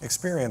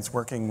experience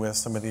working with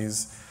some of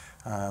these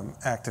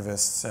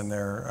activists and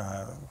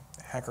their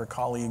hacker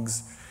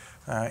colleagues,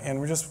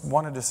 and we just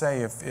wanted to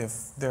say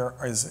if there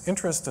is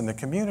interest in the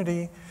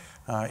community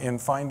in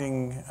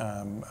finding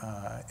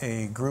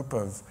a group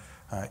of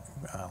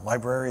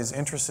librarians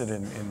interested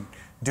in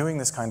doing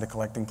this kind of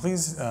collecting,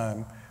 please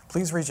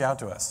reach out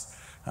to us.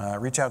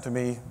 Reach out to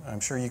me. I'm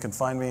sure you can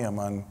find me. I'm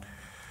on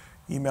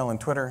email and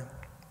Twitter.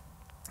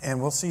 And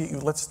we'll see,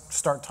 let's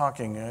start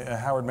talking.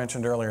 Howard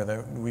mentioned earlier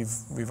that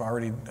we've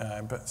already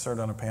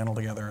started on a panel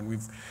together, and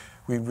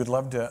we would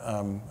love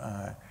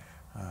to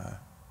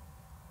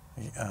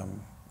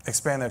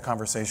expand that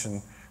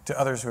conversation to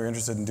others who are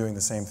interested in doing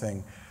the same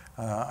thing.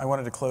 I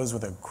wanted to close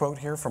with a quote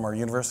here from our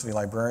university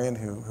librarian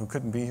who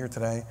couldn't be here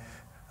today.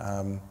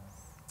 And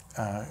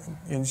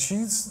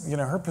she's, you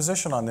know, her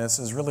position on this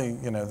is really,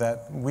 you know,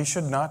 that we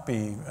should not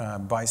be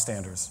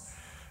bystanders.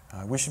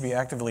 We should be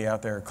actively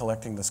out there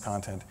collecting this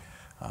content.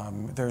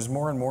 There's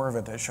more and more of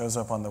it that shows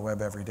up on the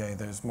web every day.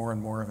 There's more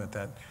and more of it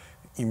that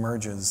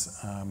emerges.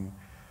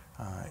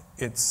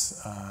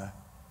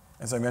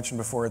 As I mentioned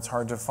before, it's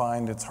hard to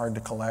find, it's hard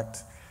to collect,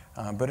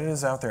 but it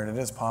is out there and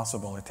it is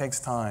possible. It takes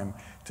time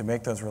to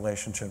make those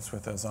relationships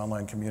with those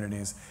online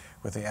communities,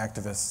 with the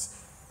activists.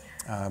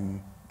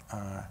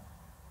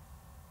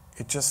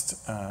 It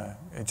just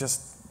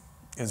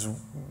is,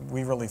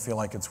 we really feel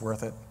like it's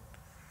worth it.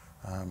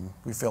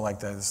 We feel like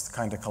that's the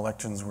kind of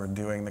collections we're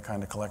doing, the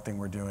kind of collecting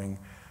we're doing.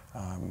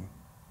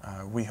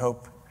 We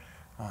hope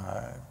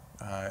are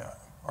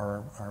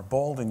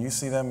bold, and you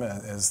see them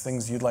as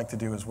things you'd like to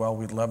do as well.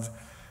 We'd love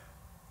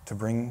to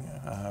bring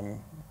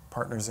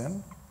partners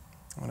in.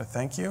 I want to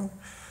thank you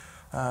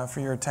for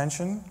your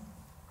attention.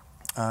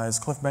 As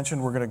Cliff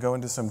mentioned, we're going to go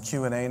into some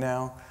Q&A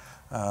now.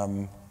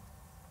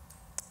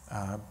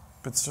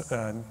 But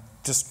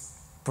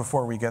just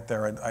before we get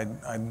there,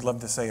 I'd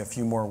love to say a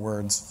few more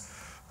words.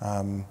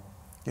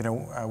 You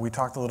know, we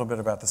talked a little bit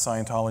about the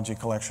Scientology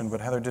collection,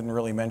 but Heather didn't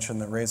really mention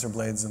the razor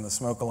blades and the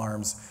smoke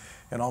alarms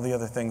and all the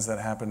other things that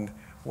happened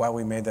while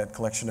we made that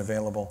collection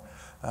available.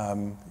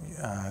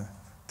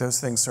 Those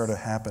things sort of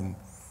happen.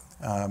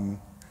 I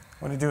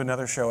want to do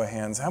another show of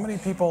hands. How many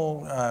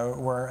people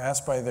were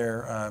asked by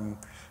their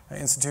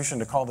institution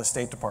to call the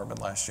State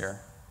Department last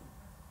year?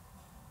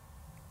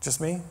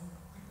 Just me?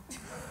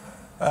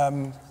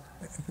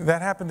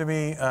 That happened to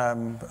me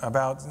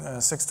about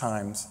 6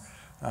 times.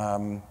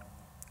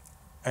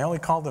 I only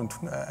called them,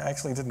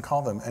 actually didn't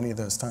call them any of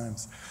those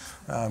times.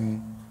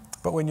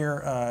 But when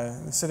you're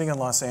sitting in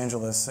Los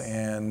Angeles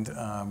and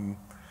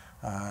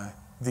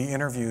the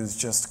interview's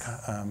just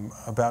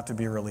about to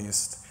be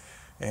released,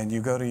 and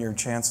you go to your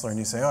chancellor and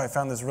you say, oh, I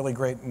found this really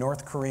great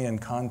North Korean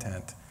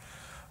content,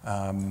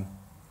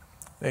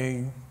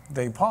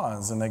 they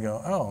pause and they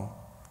go, oh,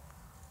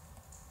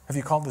 have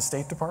you called the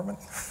State Department?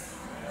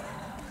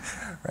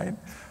 Right?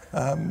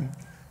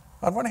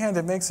 On one hand,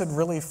 it makes it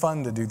really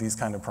fun to do these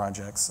kind of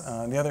projects.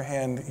 On the other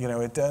hand, you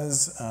know, it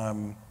does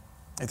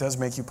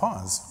make you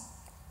pause.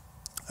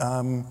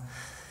 You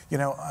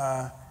know,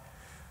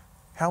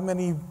 how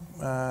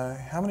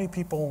many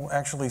people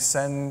actually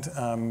send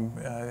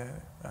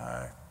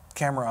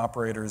camera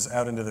operators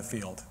out into the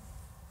field?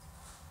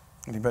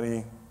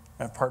 Anybody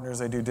have partners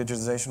they do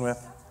digitization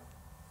with?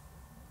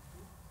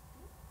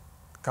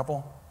 A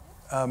couple?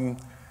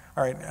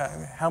 All right,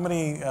 how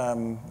many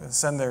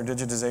send their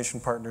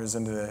digitization partners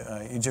into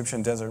the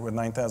Egyptian desert with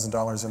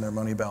 $9,000 in their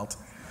money belt?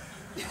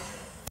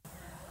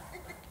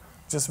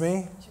 Just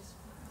me?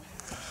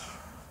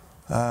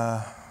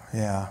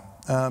 Yeah.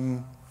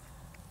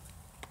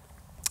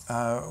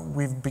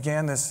 We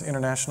began this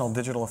International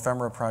Digital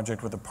Ephemera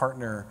project with a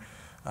partner.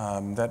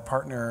 That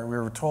partner, we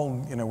were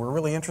told, you know, we're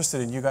really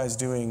interested in you guys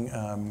doing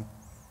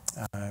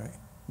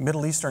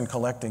Middle Eastern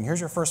collecting. Here's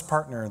your first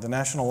partner, the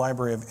National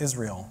Library of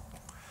Israel.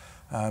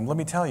 Let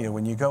me tell you,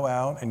 when you go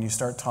out and you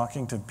start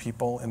talking to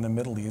people in the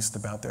Middle East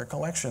about their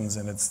collections,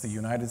 and it's the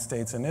United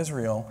States and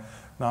Israel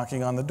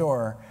knocking on the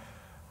door,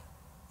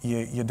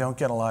 you don't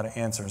get a lot of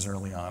answers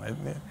early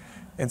on.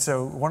 And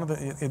so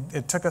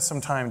it took us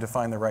some time to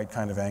find the right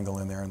kind of angle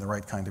in there and the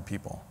right kind of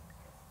people.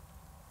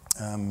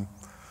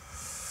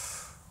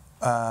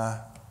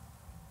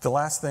 The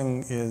last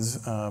thing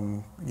is,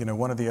 you know,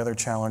 one of the other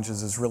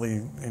challenges is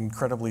really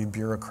incredibly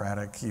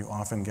bureaucratic. You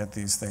often get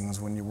these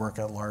things when you work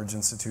at large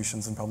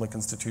institutions and public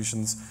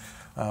institutions.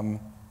 You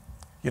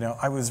know,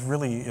 it's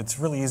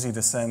really easy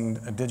to send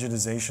a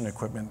digitization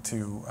equipment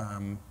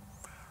to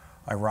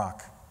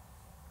Iraq.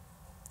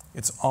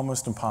 It's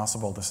almost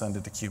impossible to send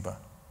it to Cuba,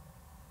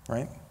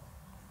 right?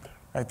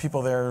 I had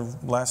people there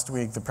last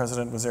week. The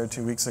president was there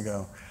 2 weeks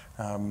ago.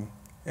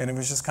 And it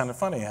was just kind of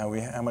funny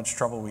how much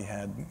trouble we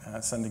had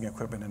sending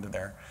equipment into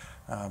there.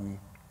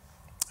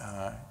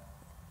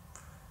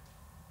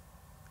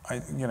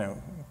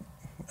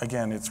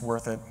 Again, it's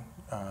worth it.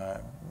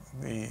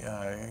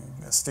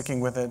 Sticking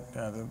with it,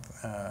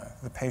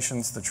 the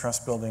patience, the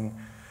trust building,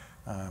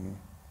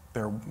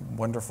 they're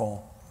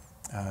wonderful.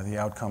 The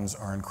outcomes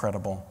are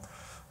incredible.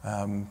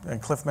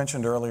 And Cliff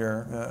mentioned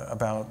earlier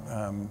about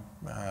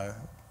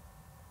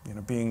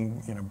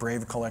being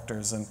brave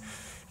collectors, and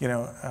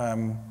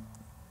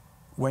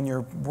when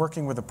you're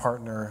working with a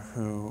partner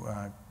who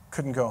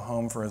couldn't go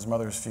home for his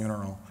mother's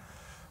funeral,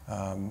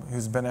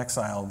 who's been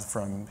exiled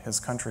from his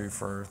country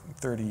for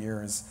 30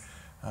 years,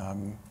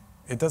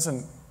 it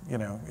doesn't,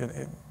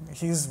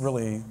 he's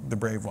really the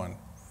brave one.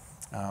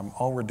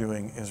 All we're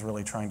doing is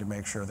really trying to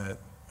make sure that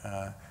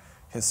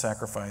his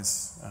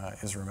sacrifice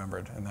is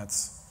remembered, and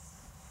that's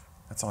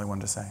all I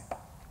wanted to say.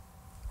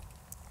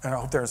 And I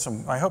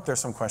hope there's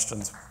some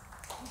questions.